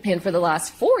company. And for the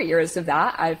last 4 years of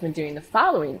that, I've been doing the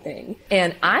following thing.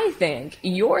 And I think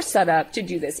you're set up to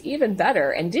do this even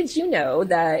better. And did you know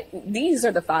that these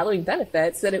are the following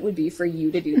benefits that it would be for you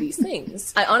to do these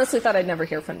things? I honestly thought I'd never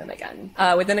hear from them again.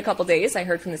 Within a couple days, I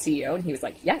heard from the CEO and he was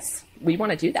like, yes, we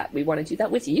want to do that. We want to do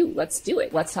that with you. Let's do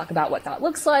it. Let's talk about what that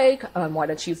looks like. Why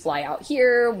don't you fly out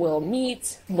here? We'll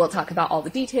meet. We'll talk about all the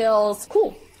details.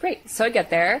 Cool. Great. So I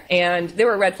get there and there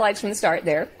were red flags from the start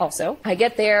there also. I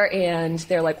get there and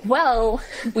they're like, well,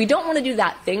 we don't want to do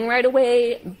that thing right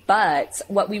away, but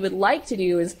what we would like to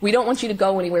do is we don't want you to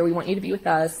go anywhere. We want you to be with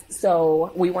us.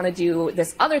 So we want to do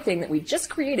this other thing that we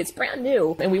just created. It's brand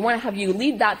new. And we want to have you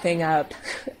lead that thing up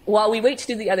while we wait to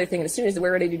do the other thing. And as soon as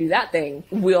we're ready to do that thing,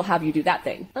 we'll have you do that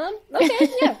thing. Okay.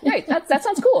 Yeah. Right. That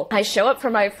sounds cool. I show up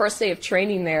for my first day of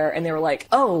training there and they were like,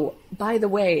 oh, by the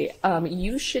way,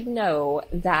 you should know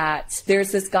that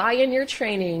there's this guy in your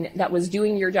training that was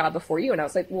doing your job before you. And I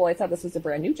was like, well, I thought this was a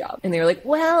brand new job. And they were like,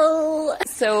 well,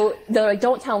 so they're like,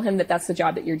 don't tell him that that's the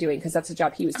job that you're doing because that's the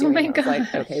job he was doing. Oh my God. I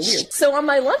was like, okay, weird. So on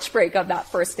my lunch break of that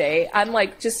first day, I'm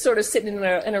like just sort of sitting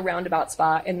in a roundabout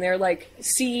spot and they're like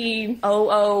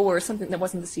COO or something that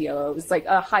wasn't the COO. It was like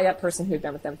a high up person who had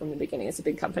been with them from the beginning. It's a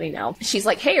big company now. She's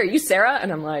like, hey, are you Sarah?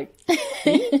 And I'm like,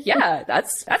 yeah,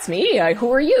 that's me.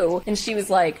 Who are you? And she was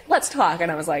like, let's talk.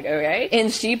 And I was like, okay.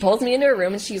 And she pulls me into a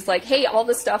room and she's like, hey, all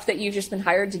the stuff that you've just been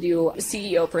hired to do, the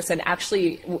CEO person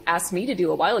actually asked me to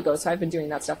do a while ago. So I've been doing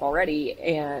that stuff already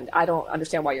and I don't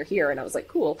understand why you're here. And I was like,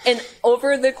 cool. And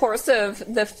over the course of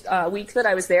the week that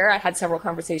I was there, I had several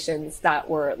conversations that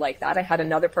were like that. I had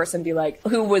another person be like,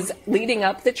 who was leading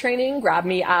up the training, grab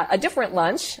me at a different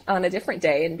lunch on a different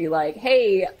day and be like,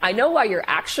 hey, I know why you're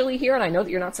actually here. And I know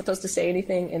that you're not supposed to say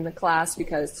anything in the class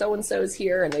because so-and-so is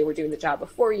here and they were doing the job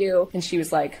before you. And she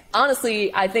was like,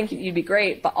 honestly, I think you'd be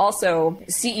great. But also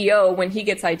CEO, when he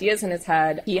gets ideas in his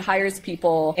head, he hires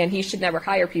people and he should never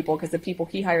hire people because the people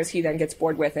he hires, he then gets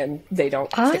bored with and they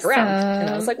don't stick around. And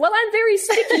I was like, well, I'm very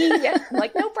sticky. I'm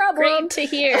like, no problem. Great to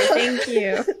hear. Thank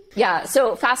you. Yeah.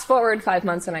 So fast forward 5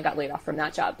 months and I got laid off from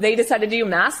that job. They decided to do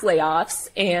mass layoffs.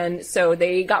 And so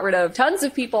they got rid of tons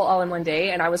of people all in one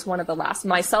day. And I was one of the last.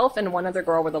 Myself and one other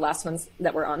girl were the last ones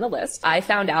that were on the list. I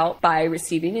found out by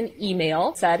receiving an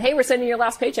email said, hey, we're sending your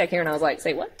last paycheck here. And I was like,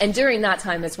 say what? And during that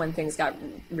time is when things got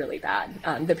really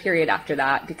bad. The period after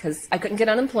that, because I couldn't get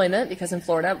unemployment because in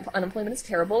Florida, unemployment is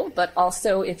terrible. But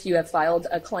also if you have filed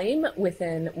a claim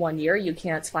within 1 year, you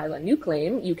can't file a new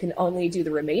claim. You can only do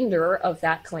the remainder of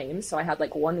that claim. So I had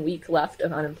like 1 week left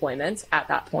of unemployment at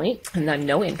that point and then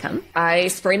no income. I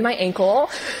sprained my ankle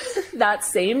that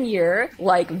same year,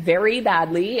 like very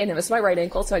badly. And it was my right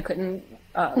ankle, so I couldn't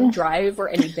drive or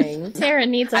anything. Sarah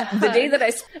needs a hug. The day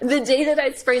that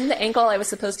I sprained the ankle, I was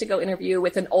supposed to go interview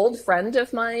with an old friend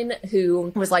of mine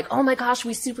who was like, oh my gosh,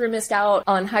 we super missed out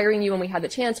on hiring you when we had the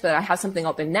chance, but I have something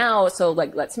open now. So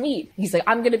like, let's meet. He's like,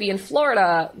 I'm going to be in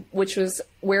Florida, which was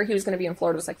where he was going to be in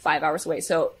Florida was like 5 hours away.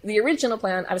 So the original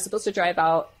plan, I was supposed to drive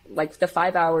out like the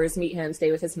 5 hours, meet him,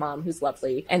 stay with his mom, who's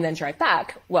lovely, and then drive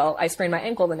back. Well, I sprained my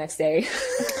ankle the next day.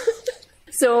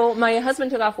 So my husband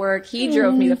took off work. He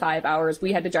drove me the 5 hours.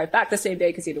 We had to drive back the same day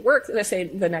because he had to work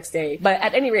the next day. But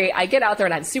at any rate, I get out there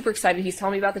and I'm super excited. He's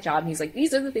telling me about the job. And he's like,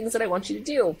 these are the things that I want you to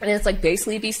do. And it's like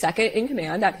basically be second in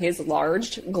command at his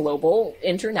large global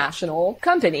international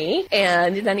company.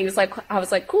 And then he was like, I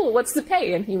was like, cool, what's the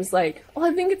pay? And he was like, oh,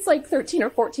 I think it's like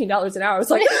 $13 or $14 an hour.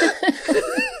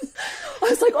 I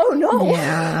was like, oh no,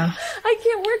 yeah, I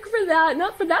can't work for that.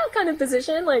 Not for that kind of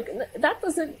position. Like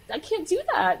I can't do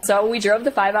that. So we drove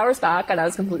the 5 hours back and I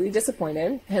was completely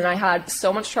disappointed. And I had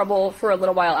so much trouble for a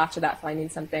little while after that finding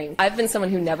something. I've been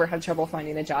someone who never had trouble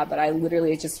finding a job, but I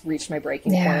literally just reached my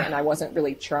breaking point and I wasn't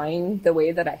really trying the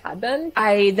way that I had been.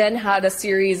 I then had a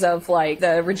series of like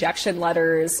the rejection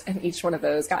letters and each one of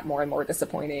those got more and more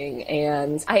disappointing.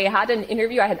 And I had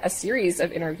a series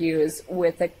of interviews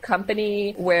with a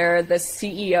company where the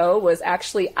CEO was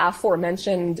actually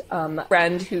aforementioned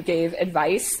friend who gave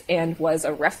advice and was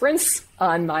a reference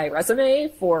on my resume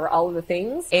for all of the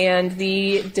things. And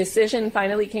the decision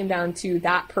finally came down to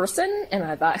that person. And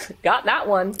I thought, got that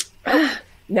one.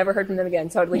 Never heard from them again.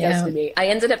 Totally ghosted me. I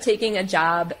ended up taking a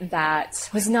job that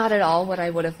was not at all what I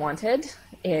would have wanted.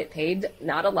 It paid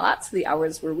not a lot, so the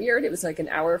hours were weird. It was like an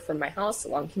hour from my house, a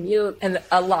long commute, and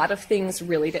a lot of things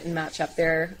really didn't match up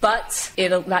there. But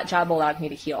that job allowed me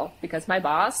to heal because my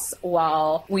boss,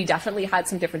 while we definitely had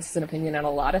some differences in opinion on a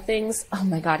lot of things, oh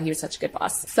my God, he was such a good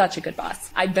boss. Such a good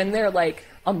boss. I'd been there like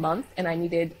a month and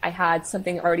I had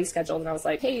something already scheduled and I was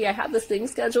like, hey, I have this thing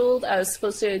scheduled. I was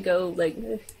supposed to go like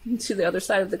to the other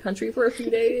side of the country for a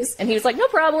few days. And he was like, no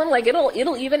problem. Like it'll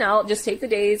even out. Just take the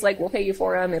days. Like we'll pay you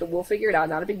for them. We'll figure it out.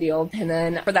 Not a big deal. And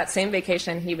then for that same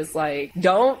vacation, he was like,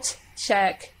 don't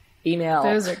check email.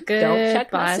 Those are good. Don't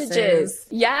check bosses. Messages.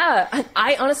 Yeah.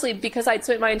 I honestly, because I'd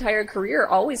spent my entire career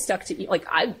always stuck to, like,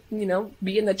 I'd,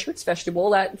 be in the church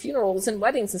vegetable at funerals and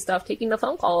weddings and stuff, taking the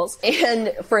phone calls.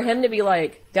 And for him to be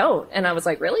like, don't. And I was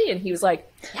like, really? And he was like,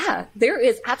 yeah, there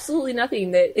is absolutely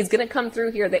nothing that is going to come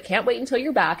through here that can't wait until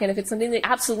you're back. And if it's something that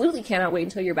absolutely cannot wait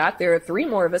until you're back, there are 3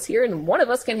 more of us here and one of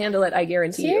us can handle it. I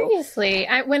guarantee you. Seriously.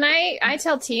 When I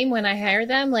tell team when I hire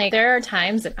them, like there are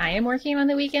times that I am working on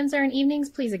the weekends or in evenings,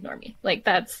 please ignore me. Like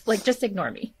that's like, just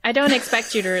ignore me. I don't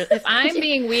expect you to, if I'm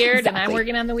being weird and I'm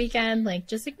working on the weekend, like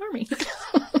just ignore me.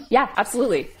 Yeah,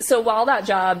 absolutely. So while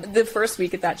the first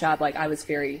week at that job, like I was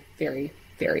very, very,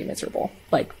 very miserable,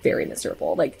 like very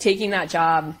miserable. Like taking that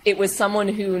job, it was someone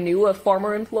who knew a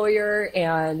former employer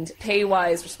and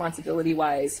pay-wise,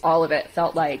 responsibility-wise, all of it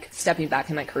felt like stepping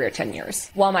back in my career 10 years.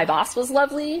 While my boss was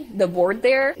lovely, the board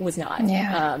there was not.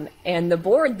 Yeah. And the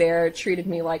board there treated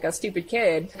me like a stupid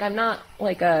kid. I'm not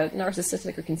like a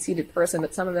narcissistic or conceited person,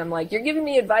 but some of them like, you're giving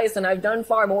me advice and I've done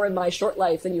far more in my short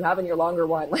life than you have in your longer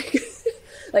one. Like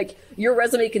Like, your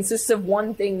resume consists of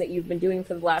one thing that you've been doing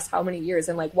for the last how many years.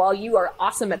 And like, while you are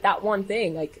awesome at that one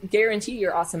thing, like, guarantee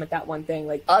you're awesome at that one thing.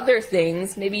 Like, other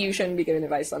things, maybe you shouldn't be giving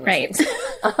advice on those things.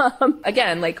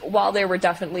 Again, like, while there were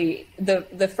definitely,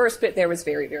 the first bit there was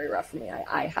very, very rough for me.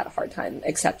 I had a hard time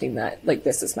accepting that, like,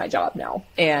 this is my job now.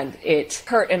 And it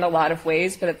hurt in a lot of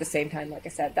ways, but at the same time, like I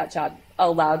said, that job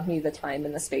allowed me the time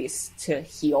and the space to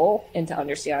heal and to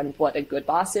understand what a good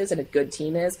boss is and a good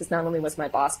team is. Because not only was my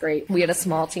boss great, we had a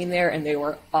small team there and they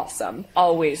were awesome.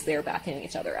 Always there backing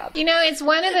each other up. You know, it's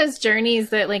one of those journeys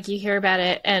that, like, you hear about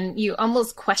it and you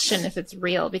almost question if it's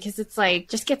real, because it's like,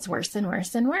 just gets worse and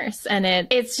worse and worse. And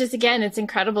it's just, again, it's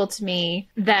incredible to me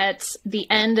that the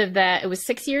end of that, it was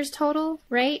 6 years total,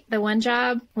 right? The one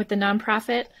job with the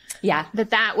nonprofit. Yeah.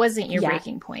 That wasn't your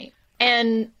breaking point.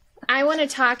 And I want to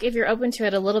talk, if you're open to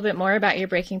it, a little bit more about your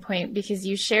breaking point, because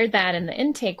you shared that in the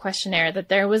intake questionnaire, that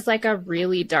there was like a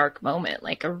really dark moment,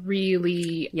 like a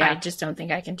really, I just don't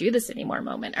think I can do this anymore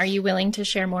moment. Are you willing to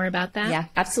share more about that? Yeah,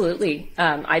 absolutely.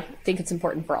 I think it's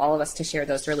important for all of us to share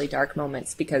those really dark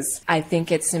moments, because I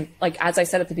think it's, like, as I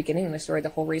said at the beginning of the story, the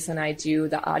whole reason I do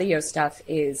the audio stuff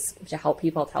is to help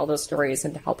people tell those stories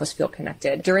and to help us feel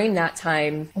connected. During that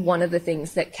time, one of the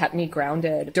things that kept me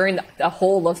grounded during the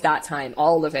whole of that time,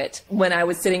 all of it, when I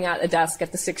was sitting at a desk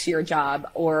at the 6-year job,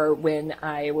 or when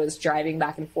I was driving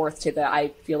back and forth to I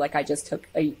feel like I just took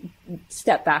a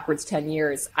step backwards 10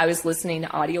 years, I was listening to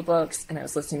audiobooks and I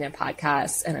was listening to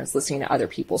podcasts and I was listening to other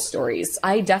people's stories.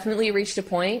 I definitely reached a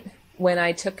point when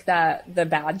I took the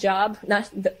bad job, not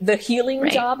the healing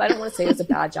job. I don't want to say it was a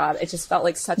bad job. It just felt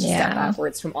like such a step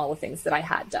backwards from all the things that I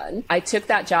had done. I took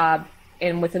that job,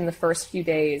 and within the first few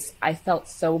days, I felt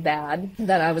so bad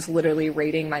that I was literally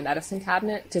raiding my medicine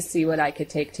cabinet to see what I could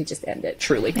take to just end it,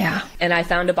 truly. Yeah. And I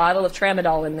found a bottle of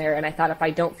tramadol in there, and I thought, if I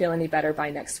don't feel any better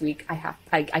by next week,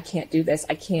 I can't do this.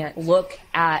 I can't look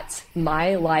at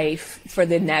my life for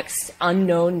the next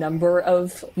unknown number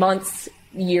of months,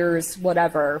 years,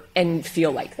 whatever, and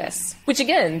feel like this. Which,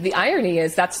 again, the irony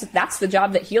is that's the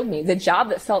job that healed me. The job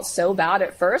that felt so bad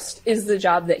at first is the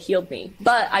job that healed me.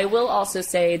 But I will also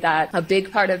say that a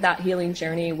big part of that healing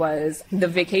journey was the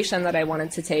vacation that I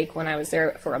wanted to take when I was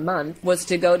there for a month, was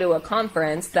to go to a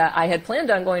conference that I had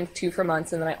planned on going to for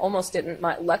months, and then I almost didn't.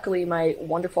 Luckily, my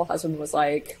wonderful husband was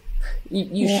like,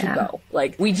 you should go.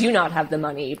 Like, we do not have the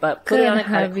money, but put it on a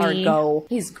credit card, go.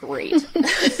 He's great.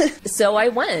 So I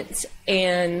went,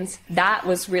 and that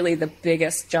was really the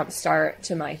biggest jump start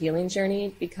to my healing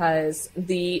journey, because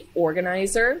the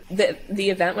organizer, the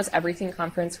event was Everything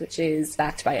Conference, which is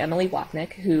backed by Emily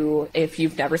Wapnick, who, if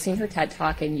you've never seen her TED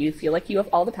Talk and you feel like you have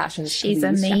all the passions, she's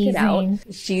amazing. Check it out.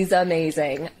 She's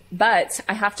amazing. But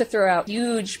I have to throw out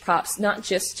huge props, not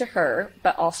just to her,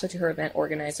 but also to her event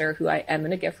organizer, who I am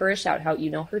going to give her a shout out. You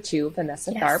know her too,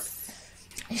 Vanessa Tharp.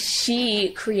 She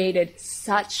created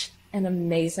such an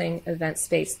amazing event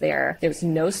space there. There was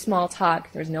no small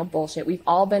talk. There was no bullshit. We've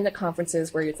all been to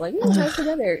conferences where it's like, time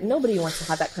together. Nobody wants to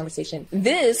have that conversation.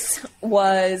 It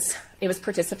was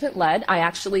participant led. I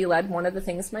actually led one of the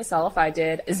things myself. I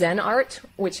did Zen art,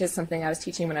 which is something I was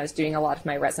teaching when I was doing a lot of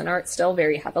my resin art still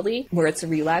very heavily, where it's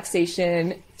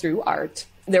relaxation through art.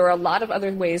 There were a lot of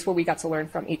other ways where we got to learn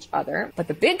from each other. But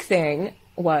the big thing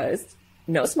was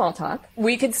no small talk.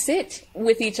 We could sit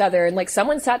with each other, and like,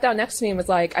 someone sat down next to me and was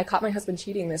like, I caught my husband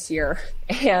cheating this year.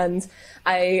 And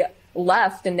I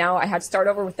left, and now I had to start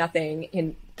over with nothing.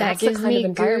 And that gives me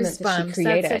goosebumps.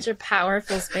 That's such a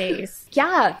powerful space.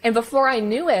 Yeah. And before I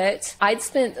knew it, I'd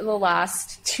spent the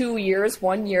last 2 years,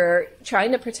 1 year,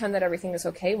 trying to pretend that everything was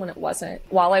okay when it wasn't.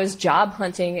 While I was job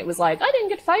hunting, it was like, I didn't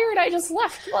get fired, I just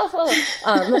left.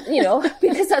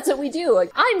 Because that's what we do.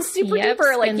 Like, I'm super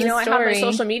duper, like, I had my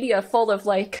social media full of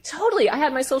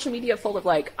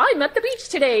like, I'm at the beach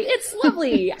today. It's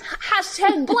lovely.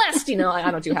 Hashtag blessed. I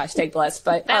don't do hashtag blessed,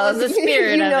 but that was the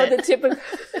spirit of it. The typical.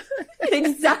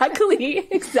 Exactly.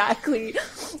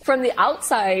 From the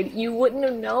outside, you wouldn't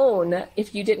have known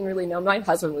if you didn't really know. My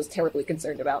husband was terribly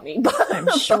concerned about me, but I'm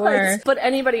sure. But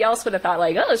anybody else would have thought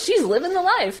like, oh, she's living the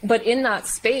life. But in that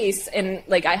space, and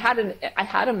like, I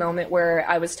had a moment where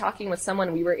I was talking with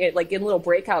someone. We were in little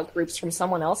breakout groups from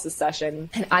someone else's session,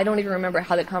 and I don't even remember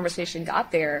how the conversation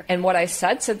got there. And what I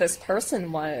said to this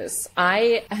person was,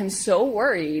 I am so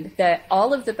worried that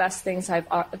all of the best things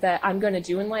that I'm going to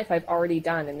do in life, I've already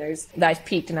done, and that I've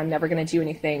peaked, and I'm never going to do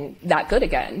anything that good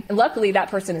again. And luckily, that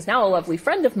person is now a lovely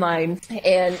friend of mine,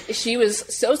 and she was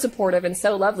so supportive and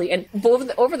so lovely. And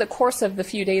over the course of the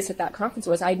few days that conference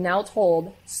was, I'd now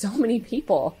told so many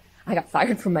people, I got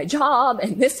fired from my job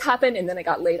and this happened and then I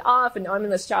got laid off and now I'm in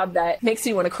this job that makes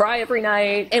me want to cry every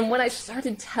night. And when I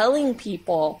started telling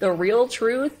people the real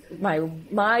truth,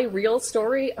 my real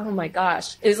story, oh my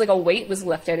gosh, it was like a weight was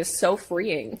lifted. It's so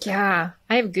freeing. Yeah,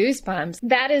 I have goosebumps.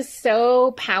 That is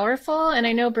so powerful. And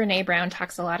I know Brene Brown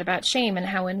talks a lot about shame and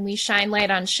how when we shine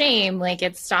light on shame, like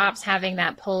it stops having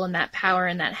that pull and that power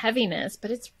and that heaviness.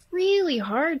 But it's really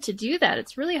hard to do that.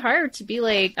 It's really hard to be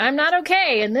like, I'm not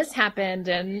okay and this happened.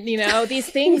 And, you know, these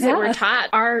things that we're taught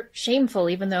are shameful,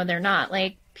 even though they're not.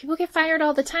 Like, people get fired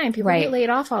all the time. People get laid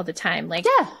off all the time. Like,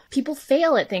 people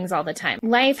fail at things all the time.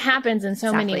 Life happens in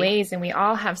so many ways, and we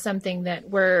all have something that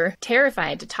we're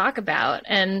terrified to talk about.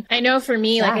 And I know for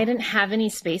me, like, I didn't have any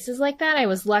spaces like that. I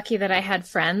was lucky that I had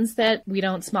friends that we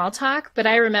don't small talk. But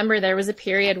I remember there was a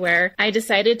period where I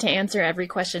decided to answer every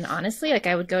question honestly. Like,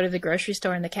 I would go to the grocery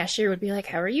store and the cashier would be like,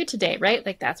 how are you today? Right?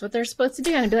 Like, that's what they're supposed to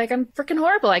do. And I'd be like, I'm freaking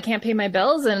horrible. I can't pay my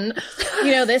bills. And,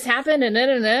 you know, this happened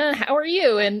and how are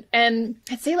you? And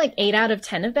I'd say like 8 out of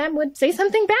 10 of them would say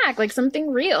something back, like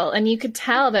something real. And you could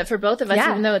tell that for both of us,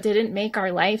 even though it didn't make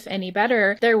our life any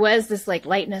better, there was this like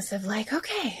lightness of like,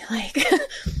 okay, like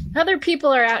other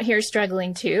people are out here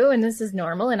struggling too. And this is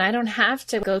normal. And I don't have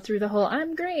to go through the whole,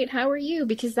 I'm great. How are you?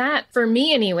 Because that, for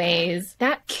me anyways,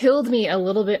 that killed me a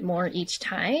little bit more each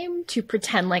time to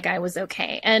pretend like I was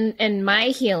okay. And my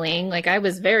healing, like I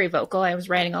was very vocal. I was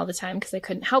writing all the time because I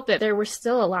couldn't help it. There were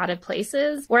still a lot of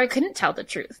places where I couldn't tell the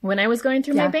truth. When I was going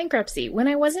through my bankruptcy, when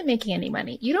I wasn't making any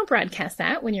money, you don't broadcast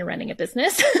that when you're running a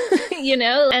business, you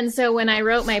know? And so when I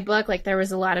wrote my book, like there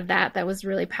was a lot of that was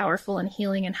really powerful and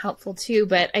healing and helpful too.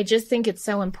 But I just think it's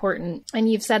so important.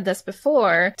 And you've said this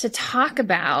before, to talk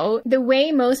about the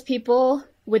way most people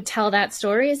would tell that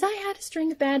story is I had a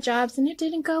string of bad jobs and it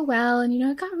didn't go well. And, you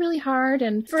know, it got really hard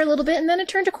and for a little bit and then it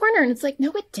turned a corner and it's like,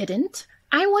 no, it didn't.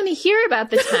 I want to hear about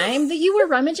the time that you were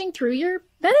rummaging through your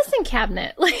medicine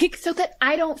cabinet, like, so that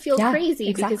I don't feel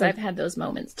crazy because I've had those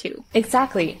moments too.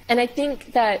 Exactly. And I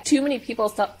think that too many people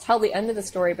tell the end of the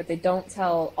story, but they don't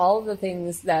tell all of the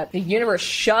things that the universe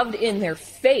shoved in their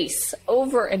face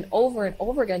over and over and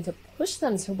over again to push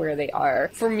them to where they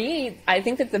are. For me, I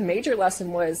think that the major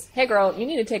lesson was, hey girl, you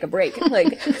need to take a break.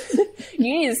 Like, you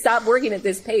need to stop working at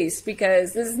this pace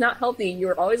because this is not healthy.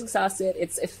 You're always exhausted.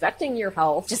 It's affecting your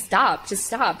health. Just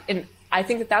stop. And I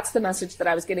think that that's the message that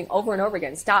I was getting over and over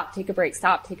again. Stop, take a break,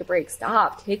 stop, take a break,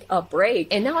 stop, take a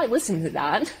break. And now I listen to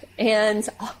that. And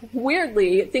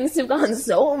weirdly, things have gone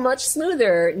so much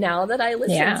smoother now that I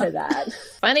listen to that.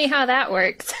 Funny how that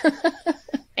works.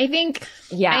 I think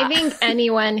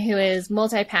anyone who is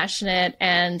multi-passionate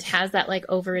and has that like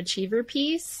overachiever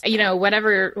piece, you know,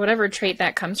 whatever trait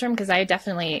that comes from, because I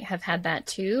definitely have had that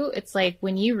too. It's like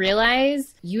when you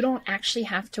realize you don't actually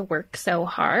have to work so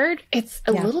hard, it's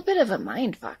a little bit of a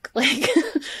mind fuck, like,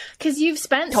 because you've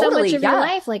spent so much of your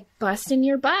life like busting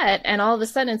your butt, and all of a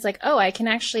sudden it's like, oh, I can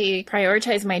actually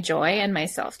prioritize my joy and my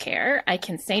self-care. I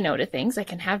can say no to things. I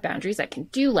can have boundaries. I can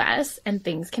do less, and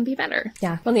things can be better.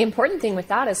 Yeah. Well, the important thing with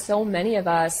that is so many of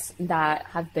us that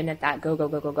have been at that go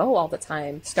all the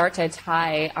time start to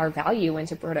tie our value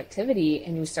into productivity,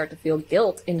 and we start to feel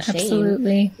guilt and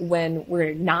shame when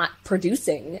we're not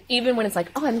producing. Even when it's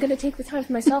like, oh, I'm going to take the time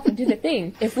for myself and do the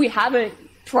thing. If we haven't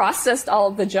processed all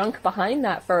of the junk behind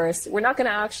that first, we're not going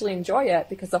to actually enjoy it,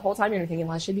 because the whole time you're thinking,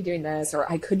 well, I should be doing this,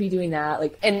 or I could be doing that.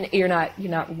 Like, and you're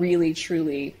not really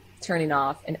truly turning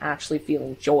off and actually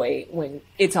feeling joy when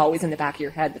it's always in the back of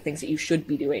your head, the things that you should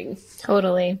be doing.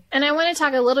 Totally. And I want to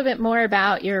talk a little bit more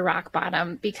about your rock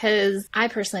bottom, because I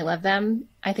personally love them.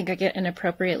 I think I get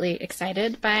inappropriately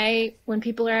excited by when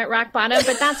people are at rock bottom,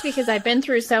 but that's because I've been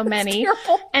through so many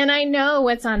and I know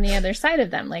what's on the other side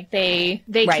of them. Like they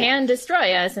can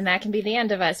destroy us, and that can be the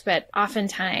end of us. But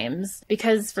oftentimes,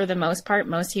 because for the most part,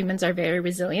 most humans are very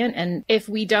resilient. And if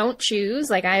we don't choose,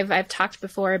 like I've talked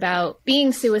before about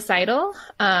being suicidal.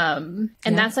 And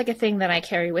that's like a thing that I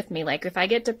carry with me. Like if I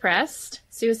get depressed,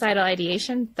 suicidal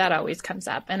ideation, that always comes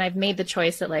up. And I've made the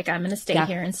choice that like, I'm going to stay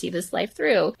here and see this life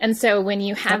through. And so when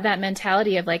you have that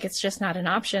mentality of like, it's just not an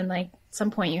option, like at some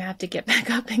point you have to get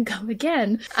back up and go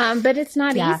again. But it's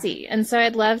not easy. And so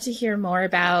I'd love to hear more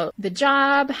about the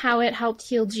job, how it helped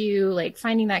heal you, like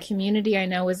finding that community I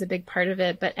know was a big part of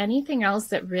it, but anything else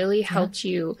that really helped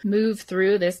you move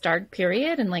through this dark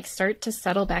period and like start to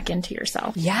settle back into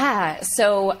yourself. Yeah.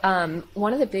 So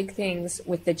one of the big things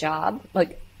with the job,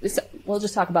 like, so we'll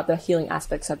just talk about the healing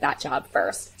aspects of that job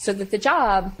first. So that the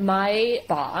job, my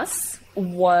boss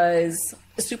was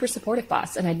a super supportive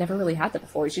boss, and I'd never really had that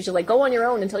before. He's usually like, go on your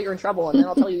own until you're in trouble, and then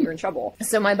I'll tell you you're in trouble.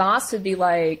 So my boss would be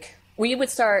like, we would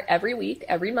start every week,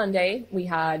 every Monday. We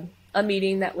had a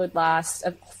meeting that would last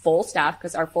a full staff,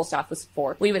 because our full staff was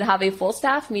 4. We would have a full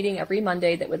staff meeting every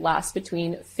Monday that would last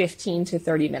between 15 to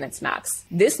 30 minutes max.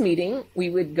 This meeting, we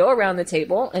would go around the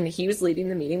table and he was leading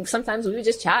the meeting. Sometimes we would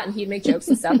just chat and he'd make jokes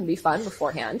and stuff and be fun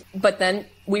beforehand. But then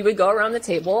we would go around the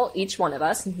table, each one of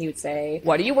us, and he would say,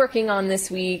 what are you working on this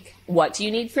week? What do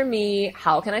you need from me?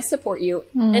 How can I support you?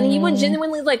 And he would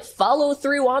genuinely like follow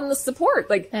through on the support.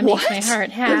 Like, that makes my heart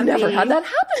happy. I've never had that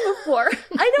happen before.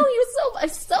 I know, he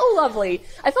was so lovely.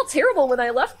 I felt terrible when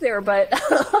I left there, but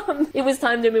it was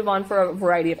time to move on for a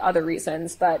variety of other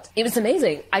reasons. But it was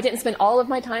amazing. I didn't spend all of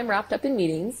my time wrapped up in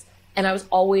meetings. And I was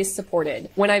always supported.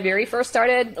 When I very first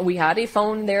started, we had a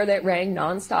phone there that rang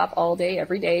nonstop all day,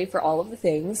 every day for all of the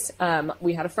things.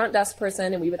 We had a front desk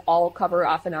person and we would all cover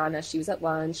off and on as she was at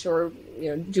lunch or,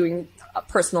 doing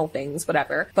personal things,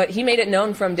 whatever. But he made it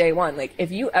known from day one, like, if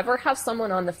you ever have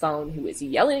someone on the phone who is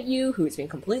yelling at you, who is being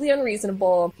completely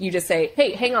unreasonable, you just say,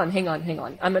 hey, hang on.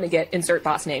 I'm going to get insert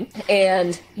boss name.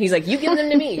 And he's like, you give them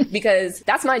to me because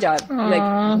that's my job.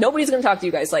 Like, nobody's going to talk to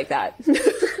you guys like that.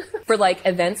 For like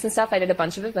events and stuff, I did a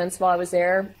bunch of events while I was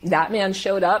there. That man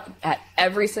showed up at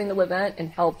every single event and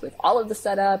helped with all of the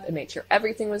setup and made sure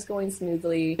everything was going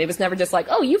smoothly. It was never just like,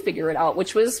 oh, you figure it out,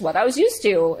 which was what I was used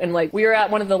to. And like, we were at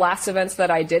one of the last events that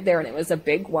I did there and it was a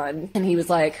big one. And he was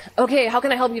like, okay, how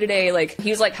can I help you today? Like, he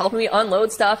was like helping me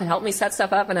unload stuff and help me set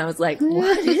stuff up. And I was like,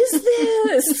 what is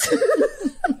this?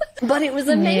 But it was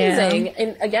amazing. Yeah.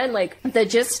 And again, like, the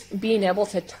just being able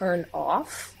to turn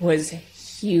off was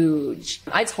huge.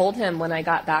 I told him when I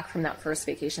got back from that first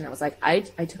vacation, I was like, I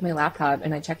took my laptop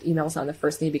and I checked emails on the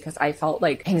first day because I felt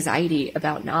like anxiety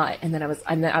about not. And then I was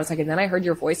like, and then I heard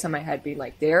your voice in my head being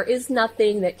like, there is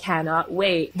nothing that cannot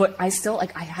wait. But I still,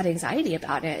 like, I had anxiety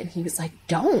about it. And he was like,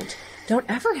 don't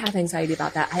ever have anxiety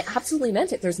about that. I absolutely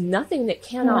meant it. There's nothing that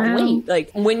cannot wait. Like,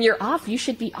 when you're off, you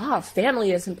should be off.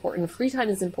 Family is important. Free time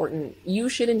is important. You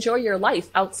should enjoy your life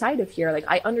outside of here. Like,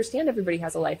 I understand everybody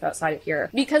has a life outside of here.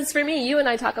 Because for me, you and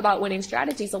I talk about winning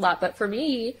strategies a lot, but for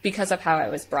me, because of how I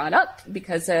was brought up,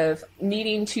 because of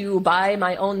needing to buy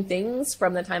my own things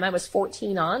from the time I was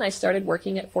 14 on, I started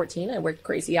working at 14. I worked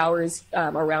crazy hours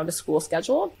around a school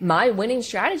schedule. My winning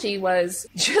strategy was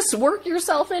just work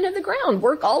yourself into the ground.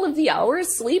 Work all of the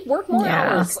hours, sleep, work more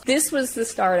hours. This was the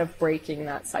start of breaking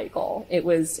that cycle. It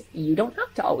was, you don't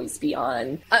have to always be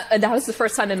on. That was the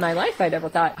first time in my life I'd ever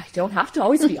thought, I don't have to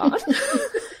always be on.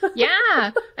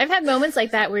 Yeah. I've had moments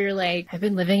like that where you're like, I've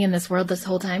been living in this world this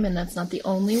whole time and that's not the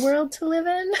only world to live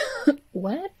in.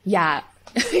 What? Yeah.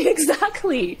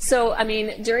 Exactly. So, I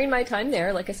mean, during my time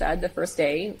there, like I said, the first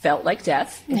day felt like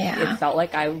death. Yeah. It felt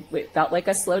like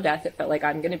a slow death. It felt like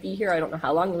I'm going to be here. I don't know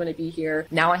how long I'm going to be here.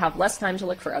 Now I have less time to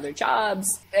look for other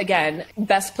jobs. Again,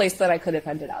 best place that I could have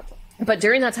ended up. But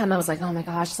during that time, I was like, oh my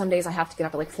gosh, some days I have to get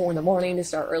up at like 4 a.m. to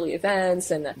start early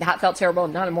events. And that felt terrible.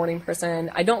 I'm not a morning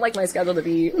person. I don't like my schedule to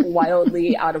be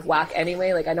wildly out of whack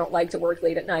anyway. Like, I don't like to work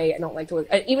late at night. I don't like to work,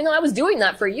 even though I was doing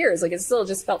that for years, like, it still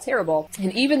just felt terrible.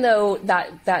 And even though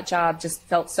that job just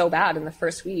felt so bad in the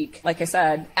first week, like I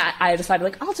said, I decided,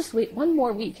 like, I'll just wait one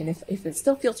more week. And if it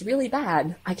still feels really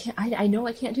bad, I know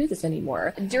I can't do this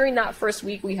anymore. During that first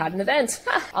week, we had an event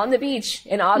on the beach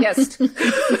in August.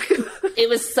 It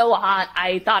was so hot.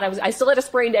 I thought I still had a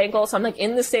sprained ankle. So I'm like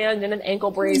in the sand in an ankle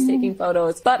brace taking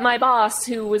photos. But my boss,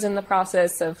 who was in the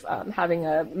process of having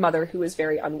a mother who was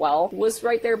very unwell, was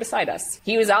right there beside us.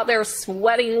 He was out there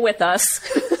sweating with us.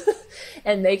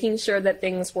 And making sure that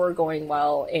things were going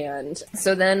well. And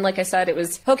so then, like I said, it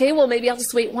was, okay, well, maybe I'll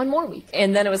just wait one more week.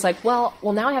 And then it was like, well,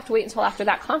 now I have to wait until after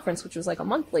that conference, which was like a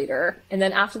month later. And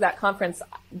then after that conference,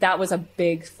 that was a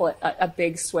big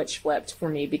switch flipped for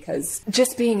me, because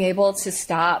just being able to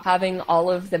stop having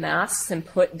all of the masks and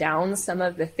put down some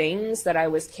of the things that I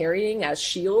was carrying as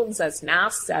shields, as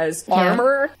masks, as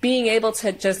armor, being able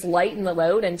to just lighten the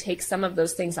load and take some of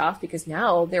those things off, because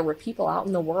now there were people out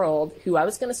in the world who I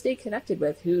was going to stay connected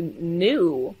with, who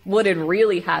knew what had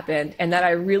really happened and that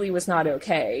I really was not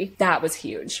okay. That was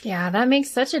huge. Yeah, that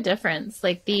makes such a difference.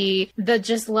 Like the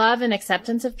just love and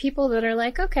acceptance of people that are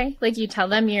like, okay, like you tell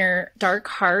them your dark,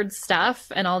 hard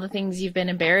stuff and all the things you've been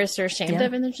embarrassed or ashamed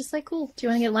of, and they're just like, cool, do you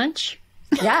want to get lunch?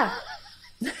 Yeah.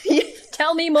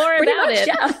 Tell me more about it.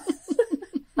 Yeah.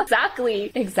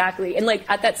 Exactly. And like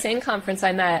at that same conference,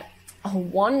 I met a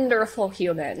wonderful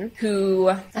human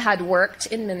who had worked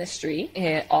in ministry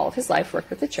all of his life, worked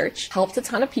with the church, helped a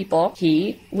ton of people.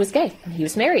 He was gay. He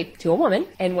was married to a woman.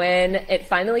 And when it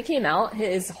finally came out,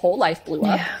 his whole life blew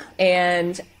up. Yeah.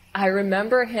 And I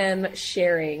remember him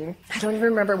sharing, I don't even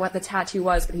remember what the tattoo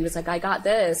was, but he was like, I got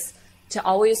this to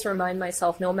always remind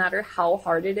myself, no matter how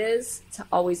hard it is, to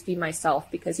always be myself,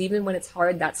 because even when it's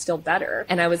hard, that's still better.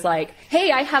 And I was like,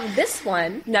 hey, I have this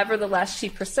one. Nevertheless, she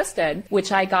persisted,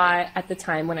 which I got at the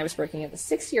time when I was working at the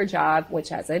 6-year job,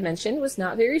 which, as I mentioned, was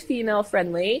not very female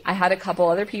friendly. I had a couple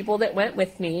other people that went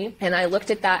with me, and I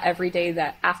looked at that every day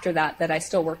that after that I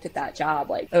still worked at that job.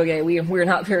 Like, okay, we're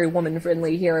not very woman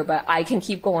friendly here, but I can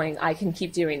keep going. I can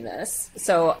keep doing this.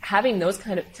 So having those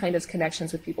kind of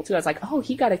connections with people too, I was like, oh,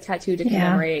 he got a tattoo to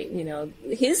commemorate, you know,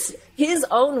 his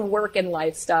own work and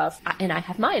life stuff. And I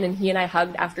have mine, and he and I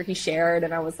hugged after he shared.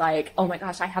 And I was like, oh my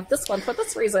gosh, I have this one for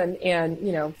this reason. And,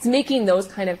 you know, it's making those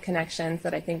kind of connections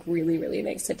that I think really, really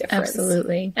makes a difference.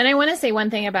 Absolutely. And I want to say one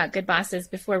thing about Good Bosses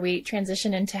before we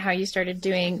transition into how you started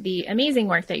doing the amazing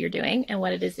work that you're doing and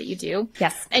what it is that you do.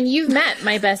 Yes. And you've met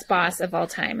my best boss of all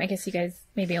time. I guess you guys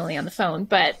maybe only on the phone,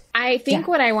 but I think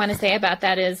what I want to say about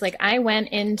that is, like, I went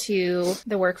into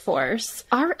the workforce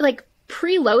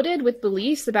preloaded with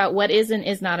beliefs about what is and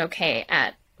is not okay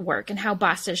at work and how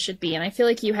bosses should be. And I feel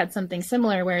like you had something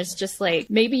similar, where it's just like,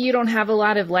 maybe you don't have a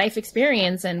lot of life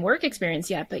experience and work experience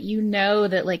yet, but you know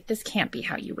that, like, this can't be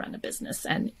how you run a business,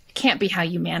 and can't be how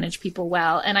you manage people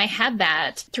well. And I had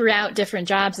that throughout different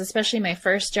jobs, especially my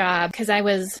first job, because I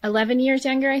was 11 years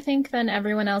younger, I think, than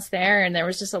everyone else there. And there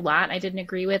was just a lot I didn't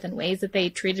agree with, and ways that they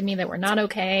treated me that were not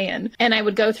okay. And I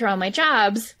would go through all my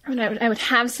jobs, and I would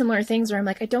have similar things where I'm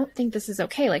like, I don't think this is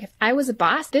okay. Like, if I was a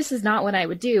boss, this is not what I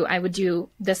would do. I would do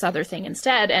this other thing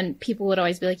instead. And people would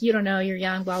always be like, you don't know, you're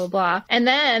young, blah, blah, blah. And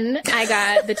then I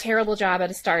got the terrible job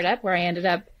at a startup where I ended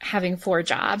up having 4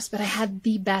 jobs, but I had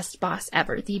the best boss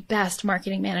ever, the best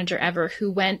marketing manager ever, who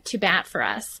went to bat for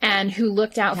us and who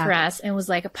looked out for us and was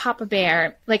like a papa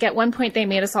bear. Like, at one point they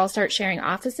made us all start sharing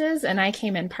offices, and I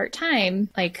came in part-time.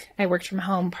 Like, I worked from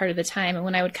home part of the time. And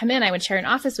when I would come in, I would share an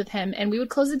office with him, and we would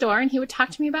close the door, and he would talk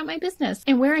to me about my business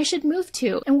and where I should move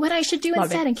to and what I should do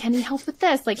instead. And can he help with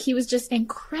this? Like, he was just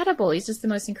incredible. He's just the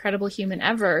most incredible human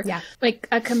ever. Yeah. Like,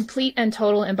 a complete and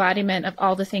total embodiment of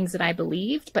all the things that I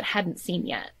believed but hadn't seen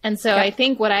yet. And so I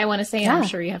think what I want to say, and I'm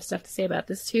sure you have stuff to say about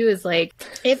this too, is like,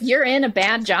 if you're in a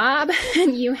bad job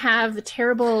and you have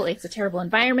it's a terrible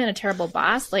environment, a terrible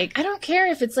boss, like, I don't care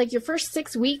if it's like your first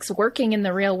 6 weeks working in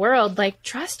the real world, like,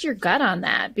 trust your gut on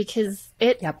that, because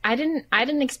I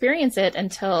didn't experience it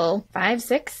until 5,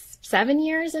 6, 7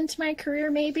 years into my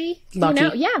career, maybe. Lucky. You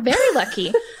know? Yeah, very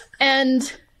lucky.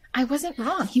 And I wasn't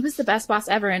wrong. He was the best boss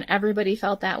ever, and everybody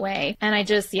felt that way. And I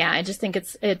just think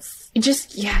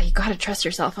you got to trust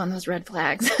yourself on those red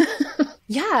flags.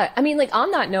 Yeah. I mean, like,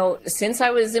 on that note, since I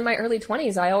was in my early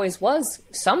 20s, I always was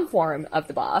some form of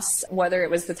the boss, whether it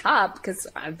was the top, because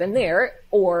I've been there,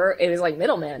 or it was like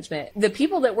middle management. The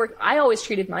people that worked, I always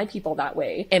treated my people that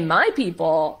way. And my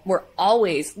people were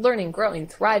always learning, growing,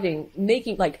 thriving,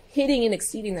 making, like, hitting and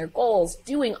exceeding their goals,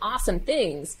 doing awesome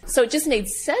things. So it just made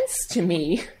sense to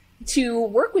me to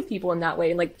work with people in that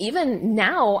way. And, like, even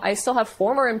now, I still have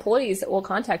former employees that will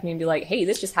contact me and be like, hey,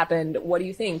 this just happened. What do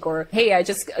you think? Or, hey, I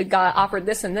just got offered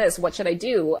this and this. What should I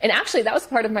do? And actually, that was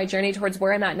part of my journey towards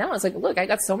where I'm at now. It's like, look, I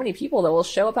got so many people that will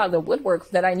show up out of the woodwork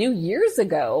that I knew years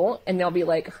ago, and they'll be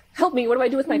like, help me. What do I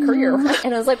do with my career?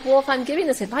 And I was like, well, if I'm giving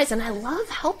this advice, and I love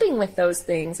helping with those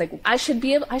things, like, I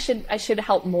should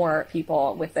help more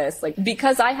people with this. Like,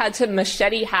 because I had to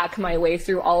machete hack my way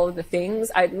through all of the things,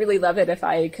 I'd really love it if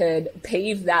I could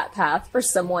pave that path for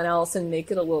someone else and make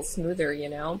it a little smoother, you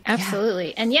know?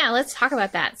 Absolutely. And let's talk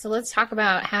about that. So let's talk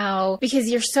about how, because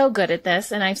you're so good at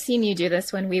this, and I've seen you do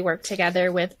this when we work together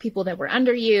with people that were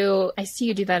under you. I see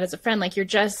you do that as a friend. Like,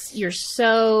 you're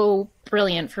so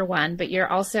brilliant, for one, but you're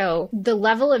also the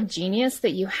level of genius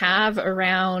that you have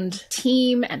around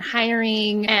team and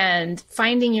hiring and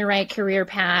finding your right career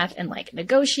path and, like,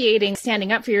 negotiating,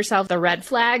 standing up for yourself, the red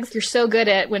flags. You're so good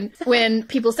at when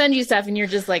people send you stuff and you're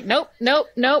just like, nope,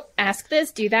 ask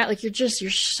this, do that. Like, you're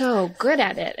so good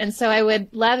at it. And so I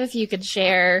would love if you could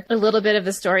share a little bit of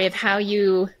the story of how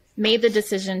you made the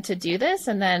decision to do this,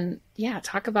 and then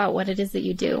talk about what it is that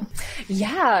you do.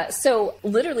 Yeah. So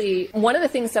literally, one of the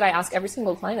things that I ask every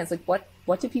single client is like,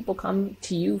 what do people come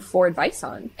to you for advice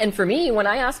on? And for me, when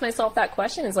I ask myself that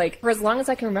question, is like, for as long as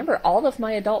I can remember, all of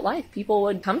my adult life, people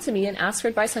would come to me and ask for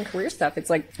advice on career stuff. It's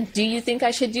like, do you think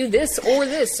I should do this?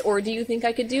 Or do you think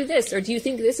I could do this? Or do you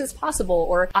think this is possible?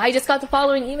 Or I just got the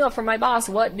following email from my boss.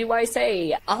 What do I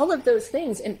say? All of those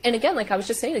things. And again, like I was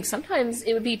just saying, like, sometimes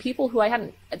it would be people who I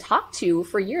hadn't talked to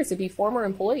for years. It'd be former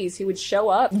employees who would show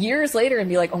up years later and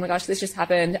be like, oh my gosh, this just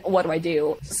happened. What do I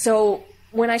do? So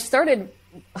when I started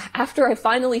after I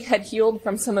finally had healed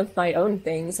from some of my own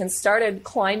things and started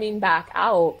climbing back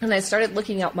out, and I started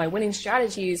looking at my winning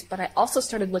strategies, but I also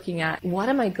started looking at what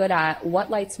am I good at? What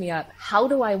lights me up? How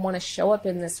do I want to show up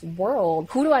in this world?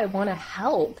 Who do I want to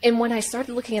help? And when I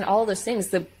started looking at all those things,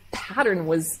 the pattern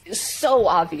was so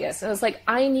obvious. I was like,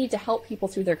 I need to help people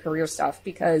through their career stuff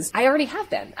because I already have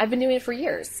been. I've been doing it for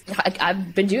years.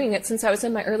 I've been doing it since I was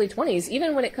in my early 20s.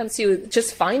 Even when it comes to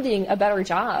just finding a better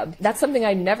job, that's something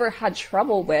I never had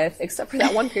trouble with, except for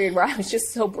that one period where I was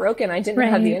just so broken. I didn't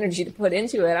have the energy to put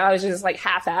into it. I was just like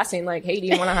half-assing, like, hey, do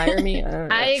you want to hire me?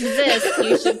 I exist.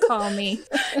 You should call me.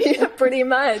 Yeah, pretty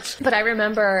much. But I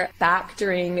remember back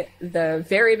during the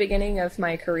very beginning of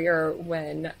my career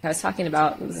when I was talking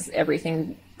about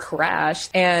everything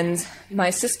crashed and my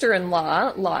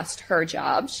sister-in-law lost her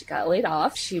job. She got laid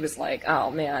off. She was like, oh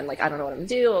man, like, I don't know what I'm gonna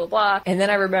do, blah, blah, blah. And then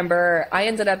I remember I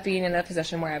ended up being in a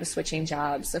position where I was switching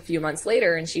jobs a few months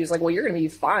later, and she was like, well, you're gonna be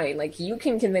fine. Like, you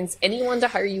can convince anyone to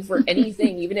hire you for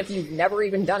anything, even if you've never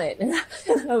even done it. And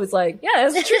I was like, yeah,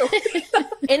 that's true.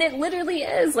 And it literally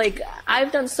is. Like,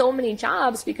 I've done so many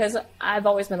jobs because I've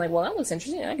always been like, well, that looks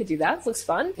interesting. I could do that. It looks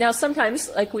fun. Now,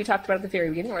 sometimes, like we talked about at the very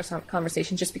beginning of our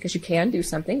conversation, just because you can do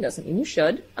something doesn't mean you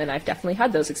should. And I've definitely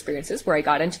had those experiences where I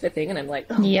got into the thing and I'm like,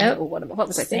 oh, no, what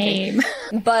was I thinking?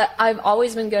 But I've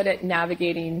always been good at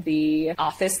navigating the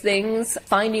office things,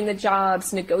 finding the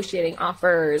jobs, negotiating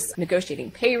offers,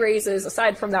 negotiating pay raises,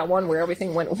 aside from that one where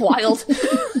everything went wild.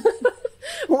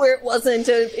 Where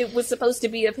it was supposed to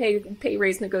be a pay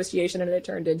raise negotiation and it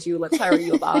turned into, let's hire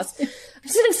you a boss.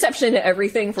 It's an exception to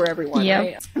everything for everyone,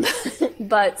 right?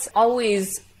 But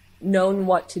always known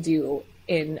what to do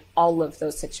in all of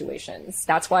those situations.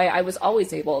 That's why I was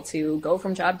always able to go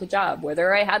from job to job,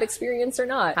 whether I had experience or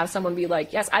not. Have someone be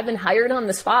like, yes, I've been hired on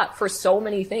the spot for so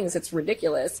many things. It's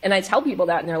ridiculous. And I tell people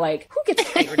that and they're like, who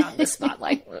gets hired on the spot?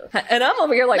 Like, and I'm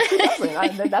over here like, who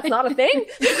doesn't? That's not a thing.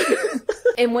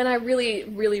 And when I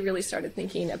really started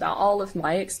thinking about all of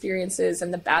my experiences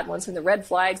and the bad ones and the red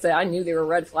flags that I knew they were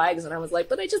red flags, and I was like,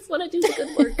 but I just want to do the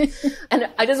good work. And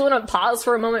I just want to pause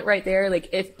for a moment right there. Like,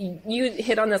 if you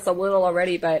hit on this a little already,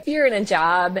 but if you're in a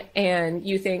job and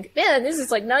you think, man, this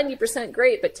is like 90%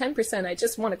 great, but 10% I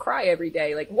just want to cry every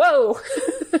day. Like, whoa,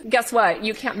 guess what?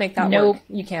 You can't make that work.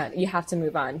 You can't. You have to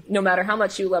move on. No matter how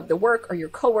much you love the work or your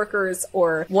coworkers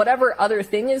or whatever other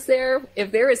thing is there,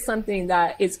 if there is something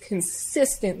that is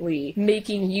consistently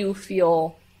making you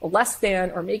feel less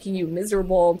than, or making you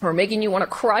miserable, or making you want to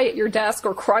cry at your desk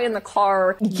or cry in the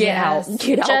car, get out right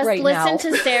now. Just listen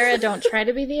to Sarah. Don't try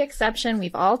to be the exception.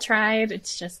 We've all tried.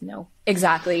 It's just no.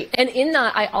 Exactly. And in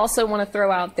that, I also want to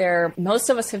throw out there, most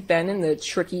of us have been in the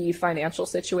tricky financial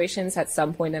situations at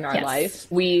some point in our life.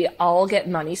 We all get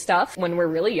money stuff when we're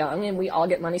really young, and we all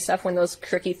get money stuff when those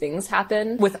tricky things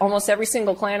happen. With almost every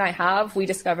single client I have, we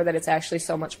discover that it's actually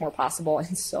so much more possible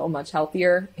and so much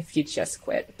healthier if you just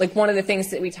quit. Like, one of the things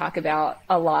that we talk about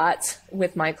a lot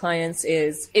with my clients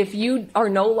is, if you are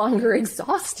no longer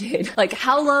exhausted, like,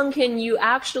 how long can you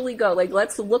actually go? Like,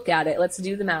 let's look at it. Let's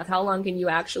do the math. How long can you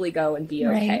actually go and be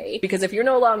okay? Right. Because if you're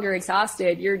no longer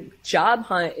exhausted, your job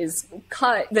hunt is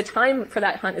cut. The time for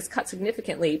that hunt is cut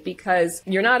significantly because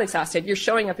you're not exhausted. You're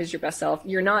showing up as your best self.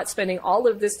 You're not spending all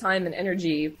of this time and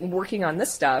energy working on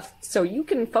this stuff. So you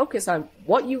can focus on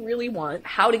what you really want,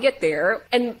 how to get there,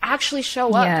 and actually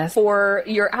show up for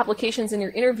your applications and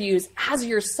your interviews as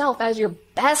yourself, as your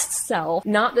best self,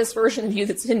 not this version of you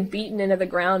that's been beaten into the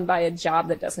ground by a job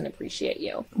that doesn't appreciate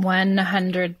you.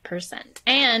 100%.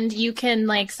 And you can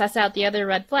like suss out the other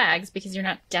red flags because you're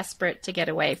not desperate to get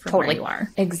away from where you are.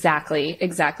 Exactly.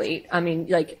 I mean,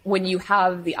 like, when you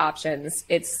have the options,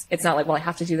 it's not like, well, I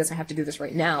have to do this. I have to do this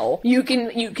right now. You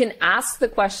can ask the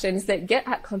questions that get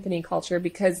at company culture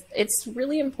because it's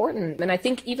really important. And I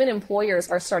think even employers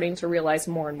are starting to realize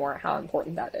more and more how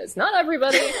important that is. Not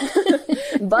everybody,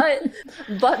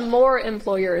 but more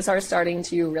employers are starting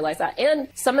to realize that. And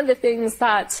some of the things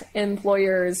that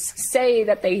employers say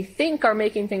that they think are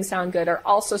making things sound good are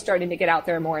also starting to get out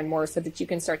there more and more, so that you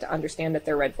can start to understand that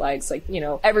they're red flags. Like,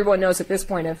 everyone knows at this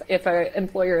point, if an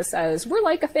employer says, we're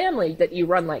like a family, that you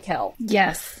run like hell.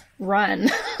 Yes, run.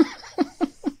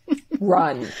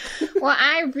 Run. Well,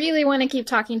 I really want to keep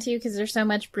talking to you because there's so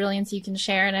much brilliance you can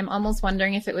share. And I'm almost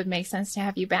wondering if it would make sense to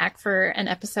have you back for an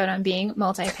episode on being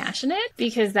multi-passionate,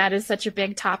 because that is such a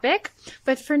big topic.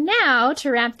 But for now,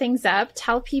 to wrap things up,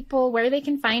 tell people where they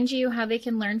can find you, how they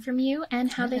can learn from you,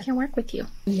 and how they can work with you.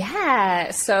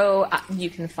 Yeah. So you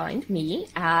can find me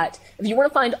if you want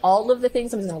to find all of the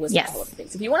things, I'm just going to list all of the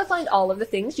things. If you want to find all of the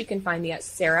things, you can find me at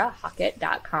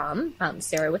sarahhockett.com,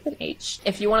 Sarah with an H.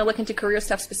 If you want to look into career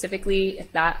stuff specifically,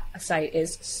 if that website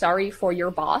is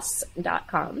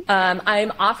sorryforyourboss.com.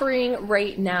 I'm offering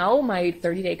right now my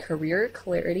 30-day career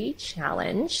clarity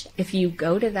challenge. If you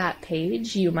go to that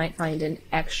page, you might find an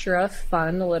extra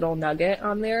fun little nugget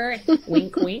on there.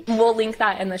 Wink, wink. We'll link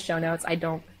that in the show notes. I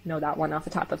don't know that one off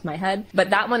the top of my head, but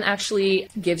that one actually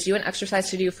gives you an exercise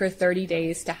to do for 30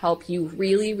 days to help you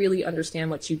really, really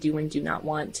understand what you do and do not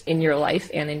want in your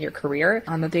life and in your career.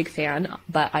 I'm a big fan,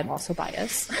 but I'm also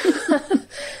biased.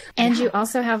 And you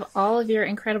also have all of your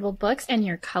incredible books and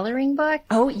your coloring book.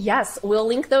 Oh, yes. We'll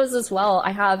link those as well.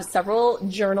 I have several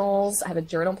journals. I have a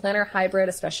journal planner hybrid,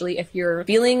 especially if you're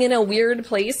feeling in a weird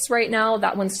place right now.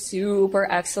 That one's super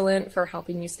excellent for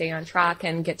helping you stay on track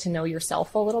and get to know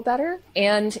yourself a little better.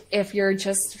 And if you're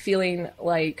just feeling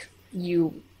like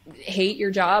you hate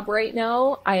your job right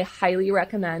now, I highly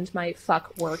recommend my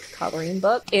Fuck Work coloring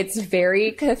book. It's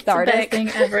very cathartic. It's the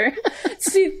best thing ever.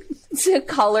 to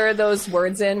color those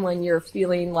words in when you're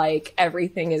feeling like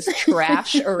everything is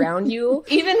trash around you.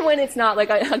 Even when it's not,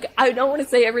 like, I don't want to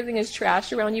say everything is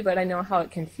trash around you, but I know how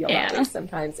it can feel that way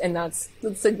sometimes. And that's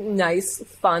a nice,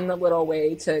 fun little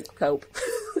way to cope.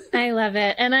 I love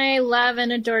it. And I love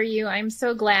and adore you. I'm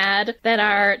so glad that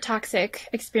our toxic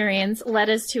experience led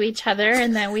us to each other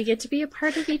and that we get to be a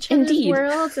part of each other's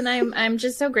worlds. And I'm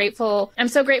just so grateful. I'm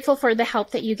so grateful for the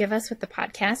help that you give us with the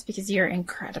podcast because you're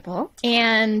incredible.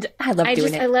 And I love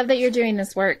doing it. I love that you're doing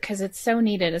this work because it's so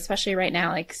needed, especially right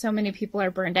now. Like, so many people are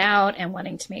burned out and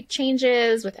wanting to make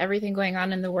changes with everything going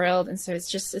on in the world. And so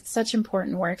it's such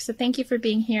important work. So thank you for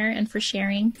being here and for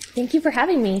sharing. Thank you for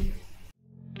having me.